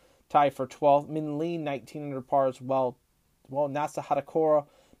par, tied for 12. Min Lee, 19 under par as well. Nasa Hadakora,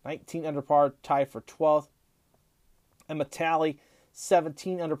 19 under par, tied for 12th. Emma Talley,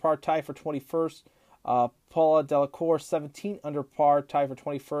 17 under par, tied for 21st. Paula Delacour, 17 under par, tied for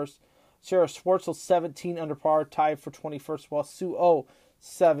 21st. Sarah Schwartzel, 17 under par, tied for 21st. While Sue O,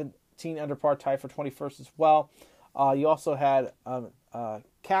 17 under par, tied for 21st as well. You also had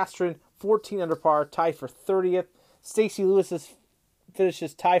Castron, 14 under par, tied for 30th. Stacey Lewis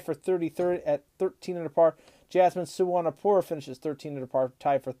finishes tied for 33rd at 13 under par. Jasmine Suwanapura finishes 13 under par,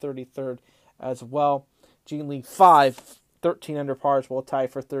 tied for 33rd as well. Jean Lee 5, 13 under par as well, tied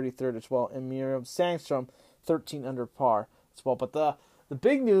for 33rd as well. And Miriam Sangstrom, 13 under par as well. But the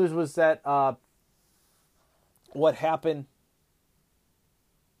big news was that what happened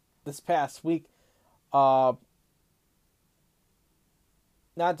this past week, not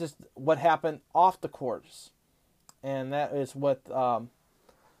just what happened off the course, and that is what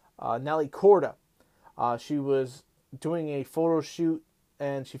Nelly Korda. She was doing a photo shoot,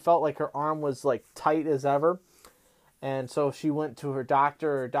 and she felt like her arm was like tight as ever. And so she went to her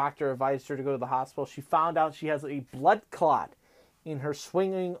doctor. Her doctor advised her to go to the hospital. She found out she has a blood clot in her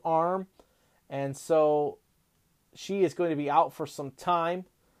swinging arm. And so she is going to be out for some time.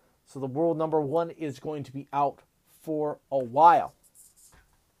 So the world number 1 is going to be out for a while.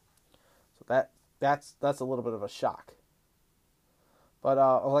 So that's a little bit of a shock. But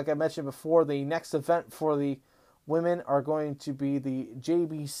like I mentioned before, the next event for the women are going to be the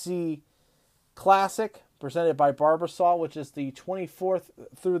JBC Classic, presented by Barbasol, which is the 24th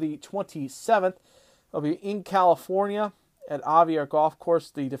through the 27th. It'll be in California at Aviar Golf Course.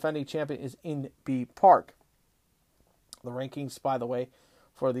 The defending champion is in B Park. The rankings, by the way,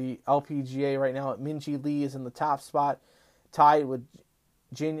 for the LPGA right now, Minjee Lee is in the top spot, tied with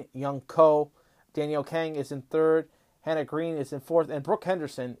Jin Young Ko. Danielle Kang is in 3rd. Hannah Green is in 4th. And Brooke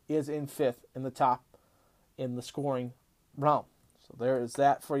Henderson is in 5th in the top in the scoring realm. So there is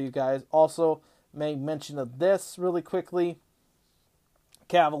that for you guys. Also, make mention of this really quickly.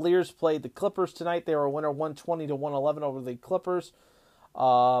 Cavaliers played the Clippers tonight. They were a winner 120-111 over the Clippers.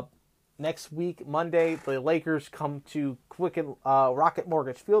 Next week, Monday, the Lakers come to Rocket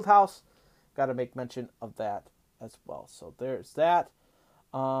Mortgage Fieldhouse got to make mention of that as well. So there's that.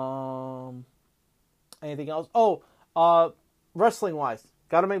 Anything else? Wrestling wise,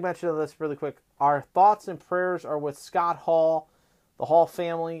 got to make mention of this really quick. Our thoughts and prayers are with Scott Hall, the Hall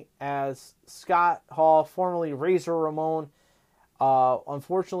family, as Scott Hall, formerly Razor Ramon,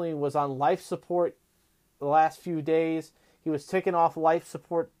 unfortunately was on life support the last few days. He was taken off life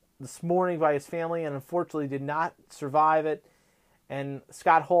support this morning by his family and unfortunately did not survive it. And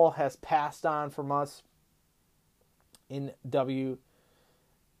Scott Hall has passed on from us from WWE.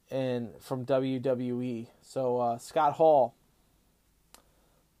 So Scott Hall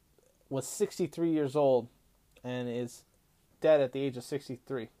was 63 years old and is dead at the age of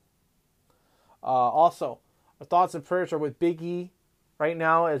 63. Also, our thoughts and prayers are with Big E right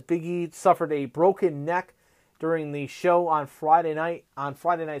now, as Big E suffered a broken neck during the show on Friday Night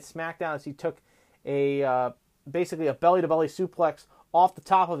SmackDown, as he took basically a belly-to-belly suplex off the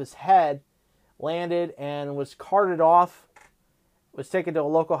top of his head, landed and was carted off, was taken to a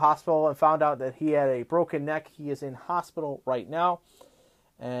local hospital and found out that he had a broken neck. He is in hospital right now,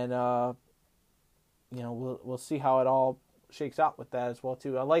 and we'll see how it all shakes out with that as well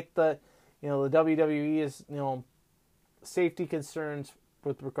too. I like the WWE is safety concerns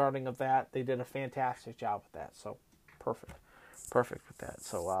with regarding of that. They did a fantastic job with that, so perfect with that.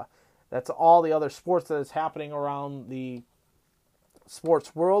 So that's all the other sports that is happening around the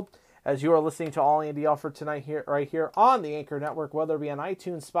sports world, as you are listening to All Andy Alford tonight right here on the Anchor Network, whether it be on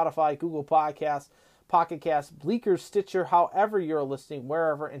iTunes, Spotify, Google Podcasts, Pocket Casts, Bleaker, Stitcher, however you're listening,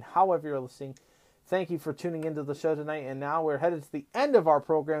 wherever and however you're listening. Thank you for tuning into the show tonight, and now we're headed to the end of our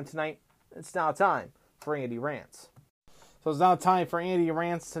program tonight. It's now time for Andy Rants. So it's now time for Andy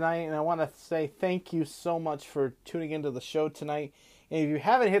Rants tonight, and I want to say thank you so much for tuning into the show tonight. And if you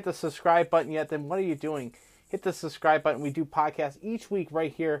haven't hit the subscribe button yet, then what are you doing? Hit the subscribe button. We do podcasts each week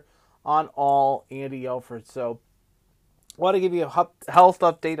right here on All Andy Alford. So I want to give you a health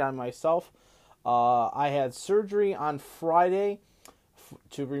update on myself. I had surgery on Friday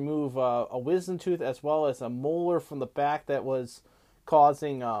to remove a wisdom tooth as well as a molar from the back that was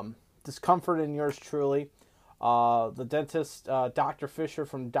causing discomfort in yours truly. The dentist, Dr. Fisher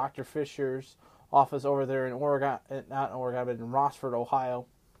from Dr. Fisher's office over there in Oregon, not in Oregon, but in Rossford, Ohio.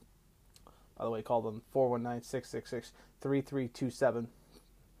 By the way, call them 419-666-3327.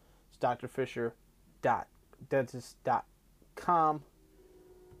 It's drfisher.dentist.com.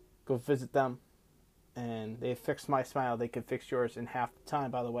 Go visit them. And they fixed my smile. They could fix yours in half the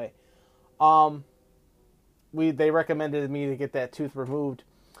time, by the way. They recommended me to get that tooth removed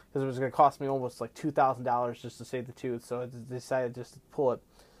because it was going to cost me almost like $2,000 just to save the tooth. So I decided just to pull it.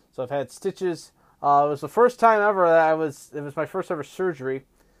 So I've had stitches. It was the first time ever that it was my first ever surgery.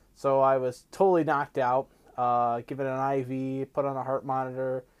 So I was totally knocked out. Given an IV, put on a heart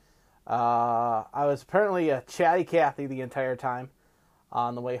monitor. I was apparently a chatty Cathy the entire time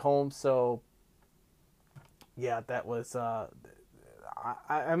on the way home. So yeah, that was.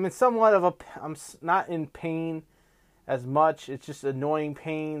 I'm in somewhat of I'm not in pain as much. It's just annoying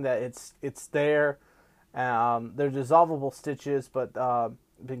pain that it's there. They're dissolvable stitches, but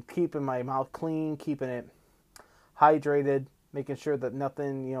been keeping my mouth clean, keeping it hydrated, making sure that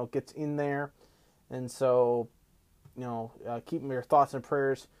nothing gets in there, and so keeping your thoughts and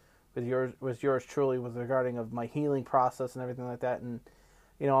prayers with yours truly with regarding of my healing process and everything like that. And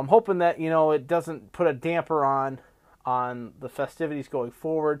I'm hoping that it doesn't put a damper on the festivities going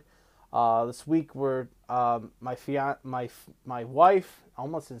forward. This week we're my wife, I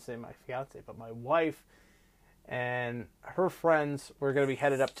almost didn't say my fiance, but my wife and her friends, we're going to be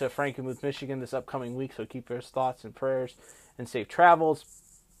headed up to Frankenmuth, Michigan this upcoming week, so keep your thoughts and prayers and safe travels.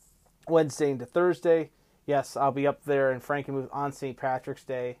 Wednesday into Thursday, yes, I'll be up there in Frankenmuth on St. Patrick's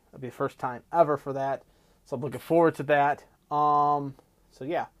Day. It'll be the first time ever for that, so I'm looking forward to that. So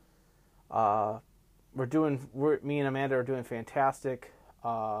yeah, me and Amanda are doing fantastic.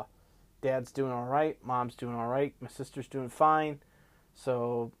 Dad's doing all right, Mom's doing all right, my sister's doing fine.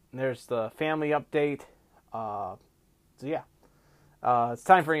 So there's the family update. So yeah, it's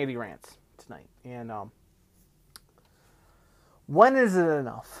time for Andy Rants tonight. And when is it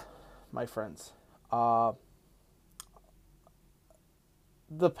enough, my friends? The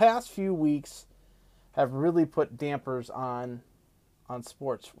past few weeks have really put dampers on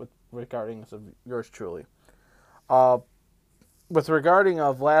sports regarding of yours truly. With regarding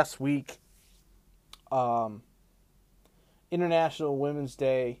of last week, International Women's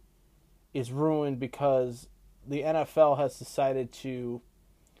Day is ruined because the NFL has decided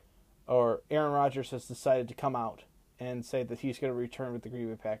or Aaron Rodgers has decided to come out and say that he's going to return with the Green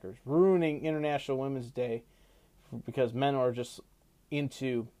Bay Packers, ruining International Women's Day because men are just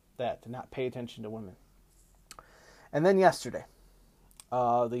into that, to not pay attention to women. And then yesterday,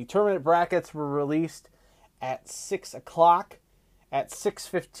 the tournament brackets were released at 6 o'clock. At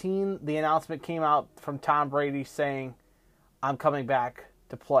 6:15, the announcement came out from Tom Brady saying, I'm coming back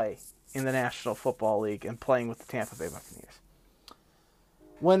to play in the National Football League and playing with the Tampa Bay Buccaneers.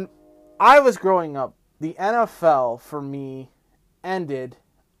 When I was growing up, the NFL, for me, ended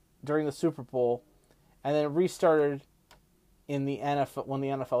during the Super Bowl and then restarted in the NFL when the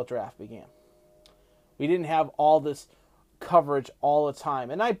NFL draft began. We didn't have all this coverage all the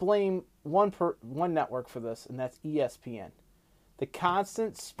time. And I blame one network for this, and that's ESPN. The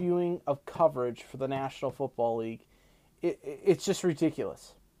constant spewing of coverage for the National Football League, it's just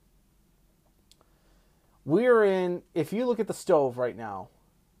ridiculous. We're in, if you look at the stove right now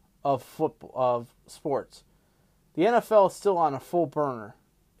of football, of sports, the NFL is still on a full burner.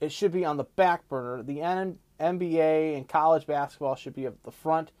 It should be on the back burner. The NBA and college basketball should be up at the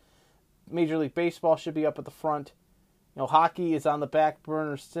front. Major League Baseball should be up at the front. Hockey is on the back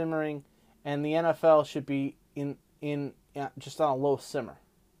burner simmering, and the NFL should be in just on a low simmer.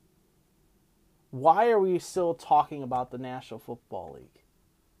 Why are we still talking about the National Football League?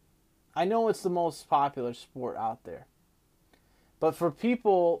 I know it's the most popular sport out there. But for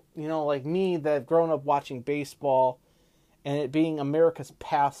people, like me that have grown up watching baseball and it being America's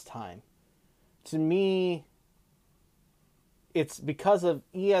pastime, to me, it's because of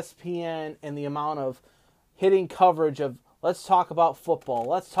ESPN and the amount of hitting coverage of let's talk about football,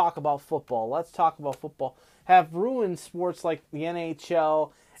 let's talk about football, let's talk about football, have ruined sports like the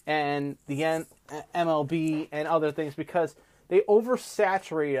NHL and the MLB and other things because they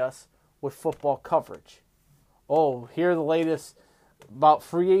oversaturate us with football coverage. Oh, here are the latest about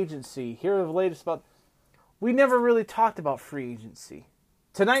free agency. Here are the latest about... We never really talked about free agency.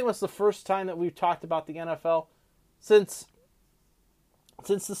 Tonight was the first time that we've talked about the NFL since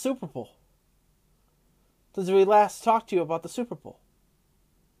the Super Bowl. Since we last talked to you about the Super Bowl.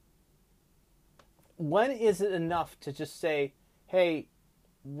 When is it enough to just say, hey,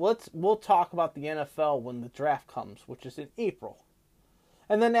 we'll talk about the NFL when the draft comes, which is in April.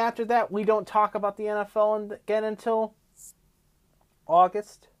 And then after that, we don't talk about the NFL again until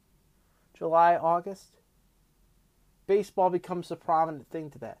August, July, August. Baseball becomes a prominent thing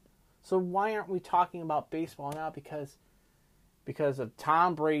to that. So why aren't we talking about baseball now? Because of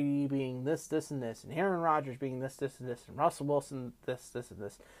Tom Brady being this, and this, and Aaron Rodgers being this, and this, and Russell Wilson this, and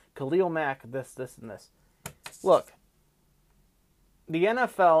this, Khalil Mack this, and this. Look, the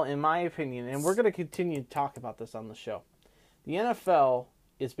NFL, in my opinion, and we're going to continue to talk about this on the show, the NFL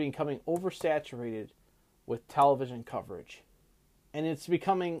is becoming oversaturated with television coverage. And it's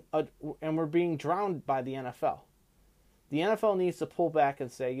becoming, and we're being drowned by the NFL. The NFL needs to pull back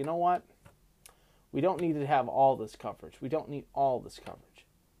and say, you know what? We don't need to have all this coverage. We don't need all this coverage.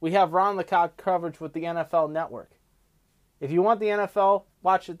 We have round-the-clock coverage with the NFL Network. If you want the NFL,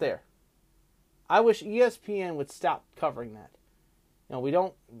 watch it there. I wish ESPN would stop covering that. We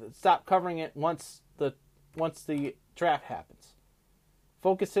don't stop covering it once the draft happens.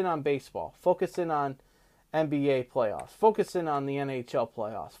 Focus in on baseball. Focus in on NBA playoffs. Focus in on the NHL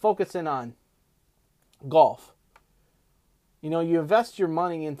playoffs. Focus in on golf. You invest your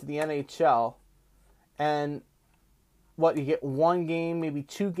money into the NHL, and you get one game, maybe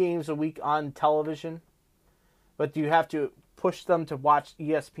 2 games a week on television, but you have to push them to watch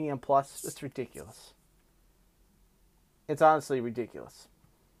ESPN Plus. It's ridiculous. It's honestly ridiculous.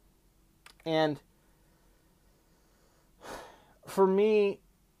 And for me,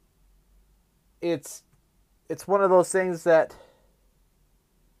 it's one of those things that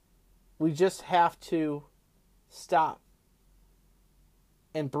we just have to stop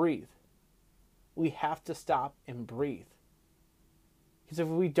and breathe. We have to stop and breathe. Because if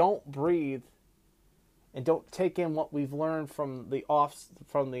we don't breathe and don't take in what we've learned from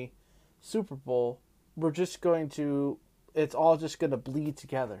the Super Bowl, we're just going to, it's all just going to bleed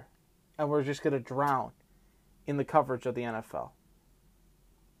together. And we're just going to drown in the coverage of the NFL.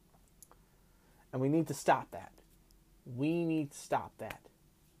 And we need to stop that. We need to stop that.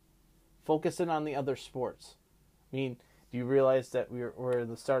 Focus in on the other sports. I mean, do you realize that we're at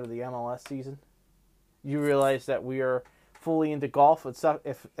the start of the MLS season? You realize that we are fully into golf,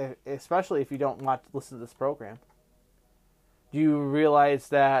 especially if you don't listen to this program. Do you realize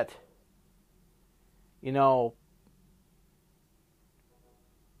that, you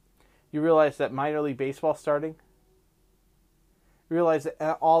realize that minor league baseball starting? You realize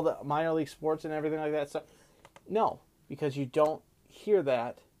that all the minor league sports and everything like that stuff? No, because you don't hear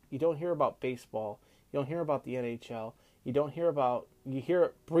that. You don't hear about baseball. You don't hear about the NHL. You hear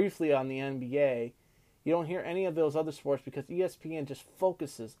it briefly on the NBA. You don't hear any of those other sports because ESPN just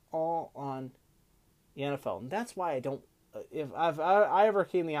focuses all on the NFL, and that's why I don't. If I ever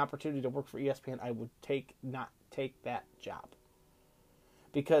came the opportunity to work for ESPN, I would not take that job.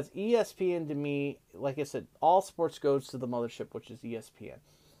 Because ESPN to me, like I said, all sports goes to the mothership, which is ESPN.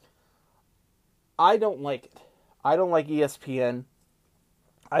 I don't like it. I don't like ESPN.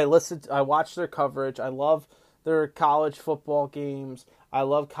 I watch their coverage. I love their college football games. I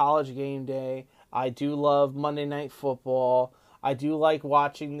love College Game Day. I do love Monday Night Football. I do like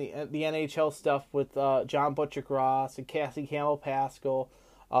watching the NHL stuff with John Butcher Gross and Cassie Campbell Pascal,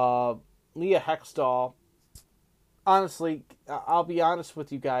 Leah Hextall. Honestly, I'll be honest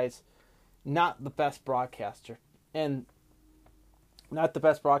with you guys, not the best broadcaster. And not the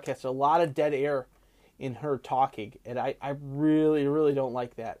best broadcaster. A lot of dead air in her talking. And I really, really don't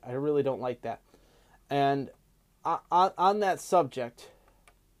like that. I really don't like that. And on that subject,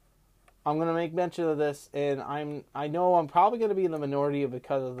 I'm going to make mention of this, and I know I'm probably going to be in the minority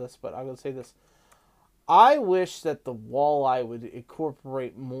because of this, but I'm going to say this. I wish that the Walleye would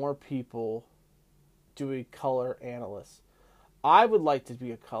incorporate more people doing color analysts. I would like to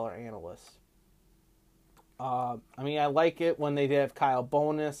be a color analyst. I like it when they have Kyle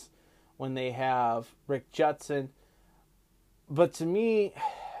Bonus, when they have Rick Judson. But to me,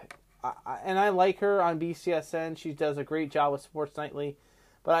 and I like her on BCSN. She does a great job with Sports Nightly.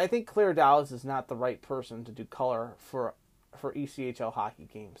 But I think Claire Dallas is not the right person to do color for ECHL hockey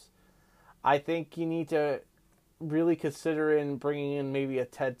games. I think you need to really consider bringing in maybe a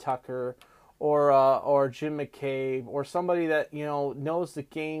Ted Tucker or Jim McCabe or somebody that knows the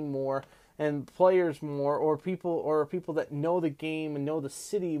game more and players more, or people that know the game and know the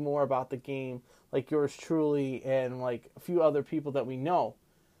city more about the game, like yours truly and like a few other people that we know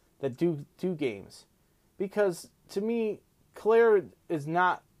that do games. Because to me, Claire is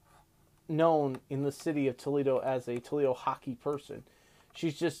not known in the city of Toledo as a Toledo hockey person.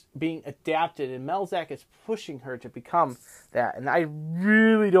 She's just being adapted, and Melzak is pushing her to become that. And I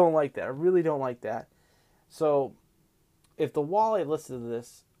really don't like that. I really don't like that. So, if the Walleye listens to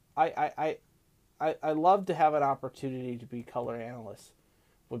this, I love to have an opportunity to be color analyst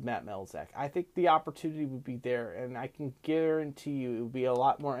with Matt Melzak. I think the opportunity would be there, and I can guarantee you it would be a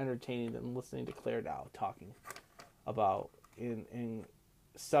lot more entertaining than listening to Claire Dow talking about in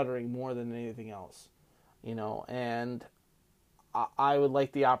stuttering more than anything else, and I would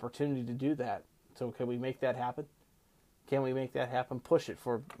like the opportunity to do that. So can we make that happen? Can we make that happen? Push it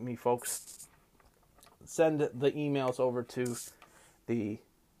for me, folks. Send the emails over to the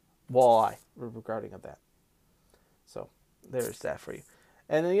Walleye regarding of that. So there's that for you.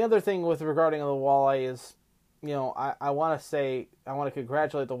 And the other thing regarding the Walleye is, I want to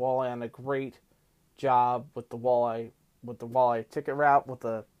congratulate the Walleye on a great job with the Walleye ticket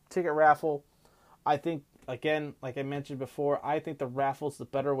raffle. I think, again, like I mentioned before, I think the raffle's the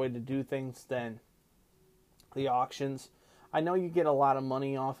better way to do things than the auctions. I know you get a lot of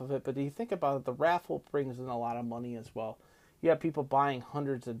money off of it, but do you think about it, the raffle brings in a lot of money as well. You have people buying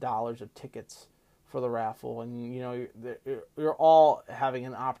hundreds of dollars of tickets for the raffle, and you're all having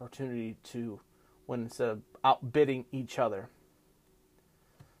an opportunity to win instead of outbidding each other.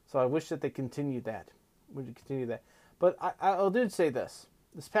 So I wish that they continued that. But I did say this.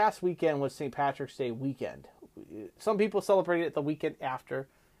 This past weekend was St. Patrick's Day weekend. Some people celebrate it the weekend after.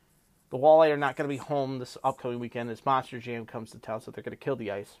 The Walleye are not going to be home this upcoming weekend as Monster Jam comes to town, so they're going to kill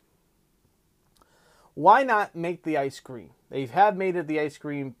the ice. Why not make the ice green? They have made it the ice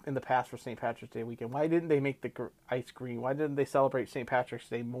green in the past for St. Patrick's Day weekend. Why didn't they make the ice green? Why didn't they celebrate St. Patrick's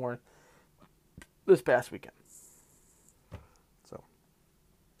Day more this past weekend? So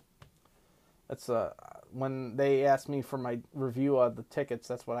that's when they asked me for my review of the tickets,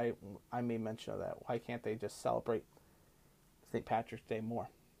 that's what I made mention of that. Why can't they just celebrate St. Patrick's Day more?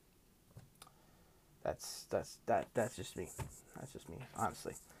 That's just me. That's just me,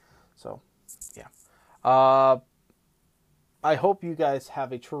 honestly. So, yeah. I hope you guys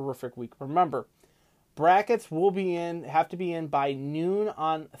have a terrific week. Remember, brackets have to be in by noon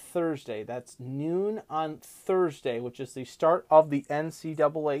on Thursday. That's noon on Thursday, which is the start of the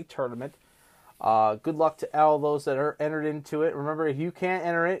NCAA tournament. Good luck to all those that are entered into it. Remember, if you can't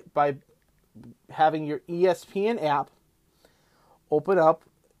enter it by having your ESPN app open up,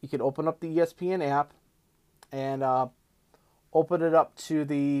 you can open up the ESPN app and open it up to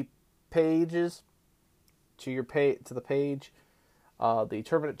the pages, to the page, the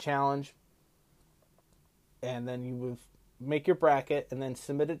tournament challenge, and then you would make your bracket and then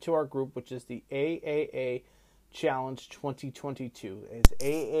submit it to our group, which is the AAA Challenge 2022. It's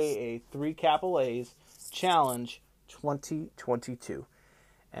AAA, 3 capital A's, Challenge 2022.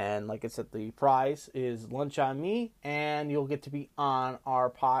 And like I said, the prize is lunch on me, and you'll get to be on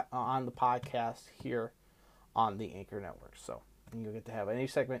our on the podcast here on the Anchor Network. So you'll get to have any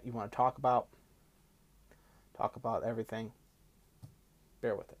segment you want to talk about everything.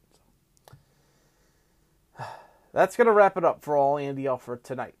 Bear with it. So. That's going to wrap it up for All Andy Alford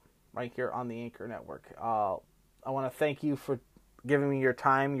tonight, right here on the Anchor Network. I want to thank you for giving me your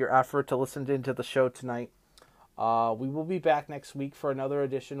time, your effort to listen into the show tonight. We will be back next week for another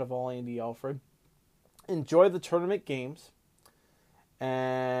edition of All Andy Alford. Enjoy the tournament games.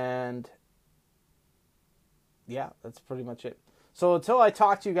 And yeah, that's pretty much it. So until I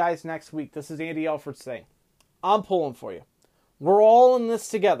talk to you guys next week, this is Andy Alford saying, I'm pulling for you. We're all in this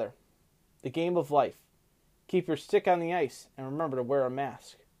together. The game of life. Keep your stick on the ice and remember to wear a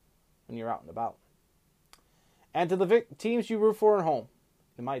mask when you're out and about. And to the teams you root for at home,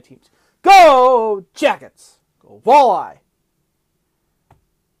 and my teams, go Jackets! Go Walleye!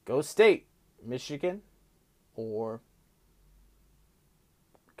 Go State, Michigan, or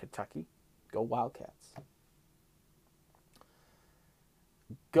Kentucky. Go Wildcats.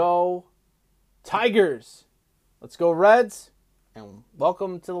 Go Tigers! Let's go Reds, and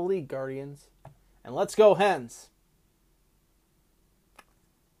welcome to the league, Guardians. And let's go Hens.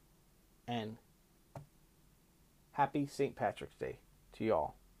 And happy St. Patrick's Day to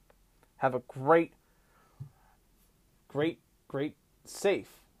y'all. Have a great,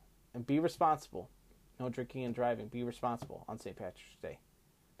 safe, and be responsible. No drinking and driving. Be responsible on St. Patrick's Day.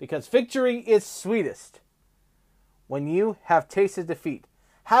 Because victory is sweetest when you have tasted defeat.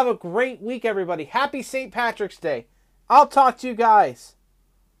 Have a great week, everybody. Happy St. Patrick's Day. I'll talk to you guys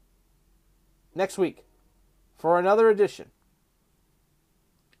next week for another edition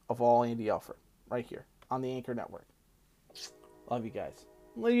of All Andy Alford right here on the Anchor Network. Love you guys.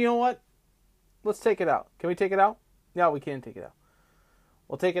 Well, you know what? Let's take it out. Can we take it out? Yeah, we can take it out.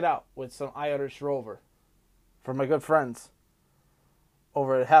 We'll take it out with some Irish Rover from my good friends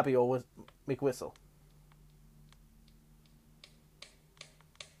over at Happy Old McWhistle.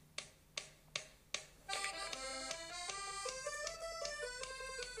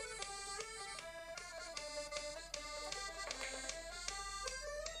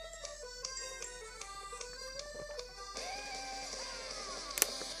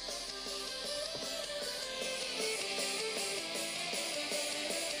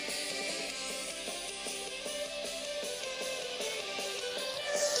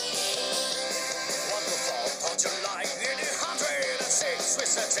 July 1806, we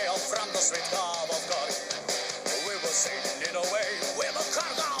set sail from the sweet Gulf of God. We were sailing away with a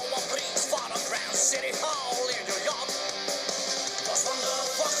cargo of bricks for the Grand City Hall in New York. 'Twas from the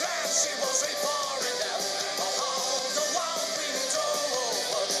Falkland she was reporting that all the world we drove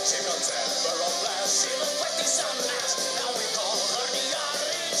over. She could temper a blast, she looked like the sun mask. Now we call her the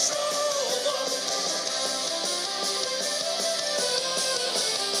Irish Rover.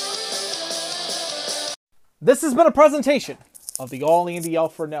 This has been a presentation of the All Andy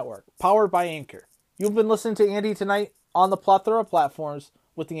Alford Network, powered by Anchor. You've been listening to Andy tonight on the plethora of platforms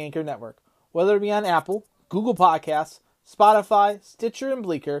with the Anchor Network, whether it be on Apple, Google Podcasts, Spotify, Stitcher, and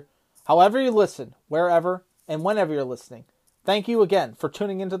Bleaker. However you listen, wherever and whenever you're listening. Thank you again for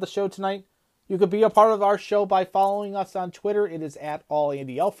tuning into the show tonight. You could be a part of our show by following us on Twitter. It is at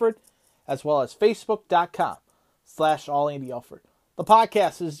AllAndyAlford, as well as Facebook.com/AllAndyAlford. The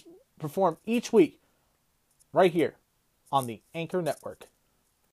podcast is performed each week right here on the Anchor Network.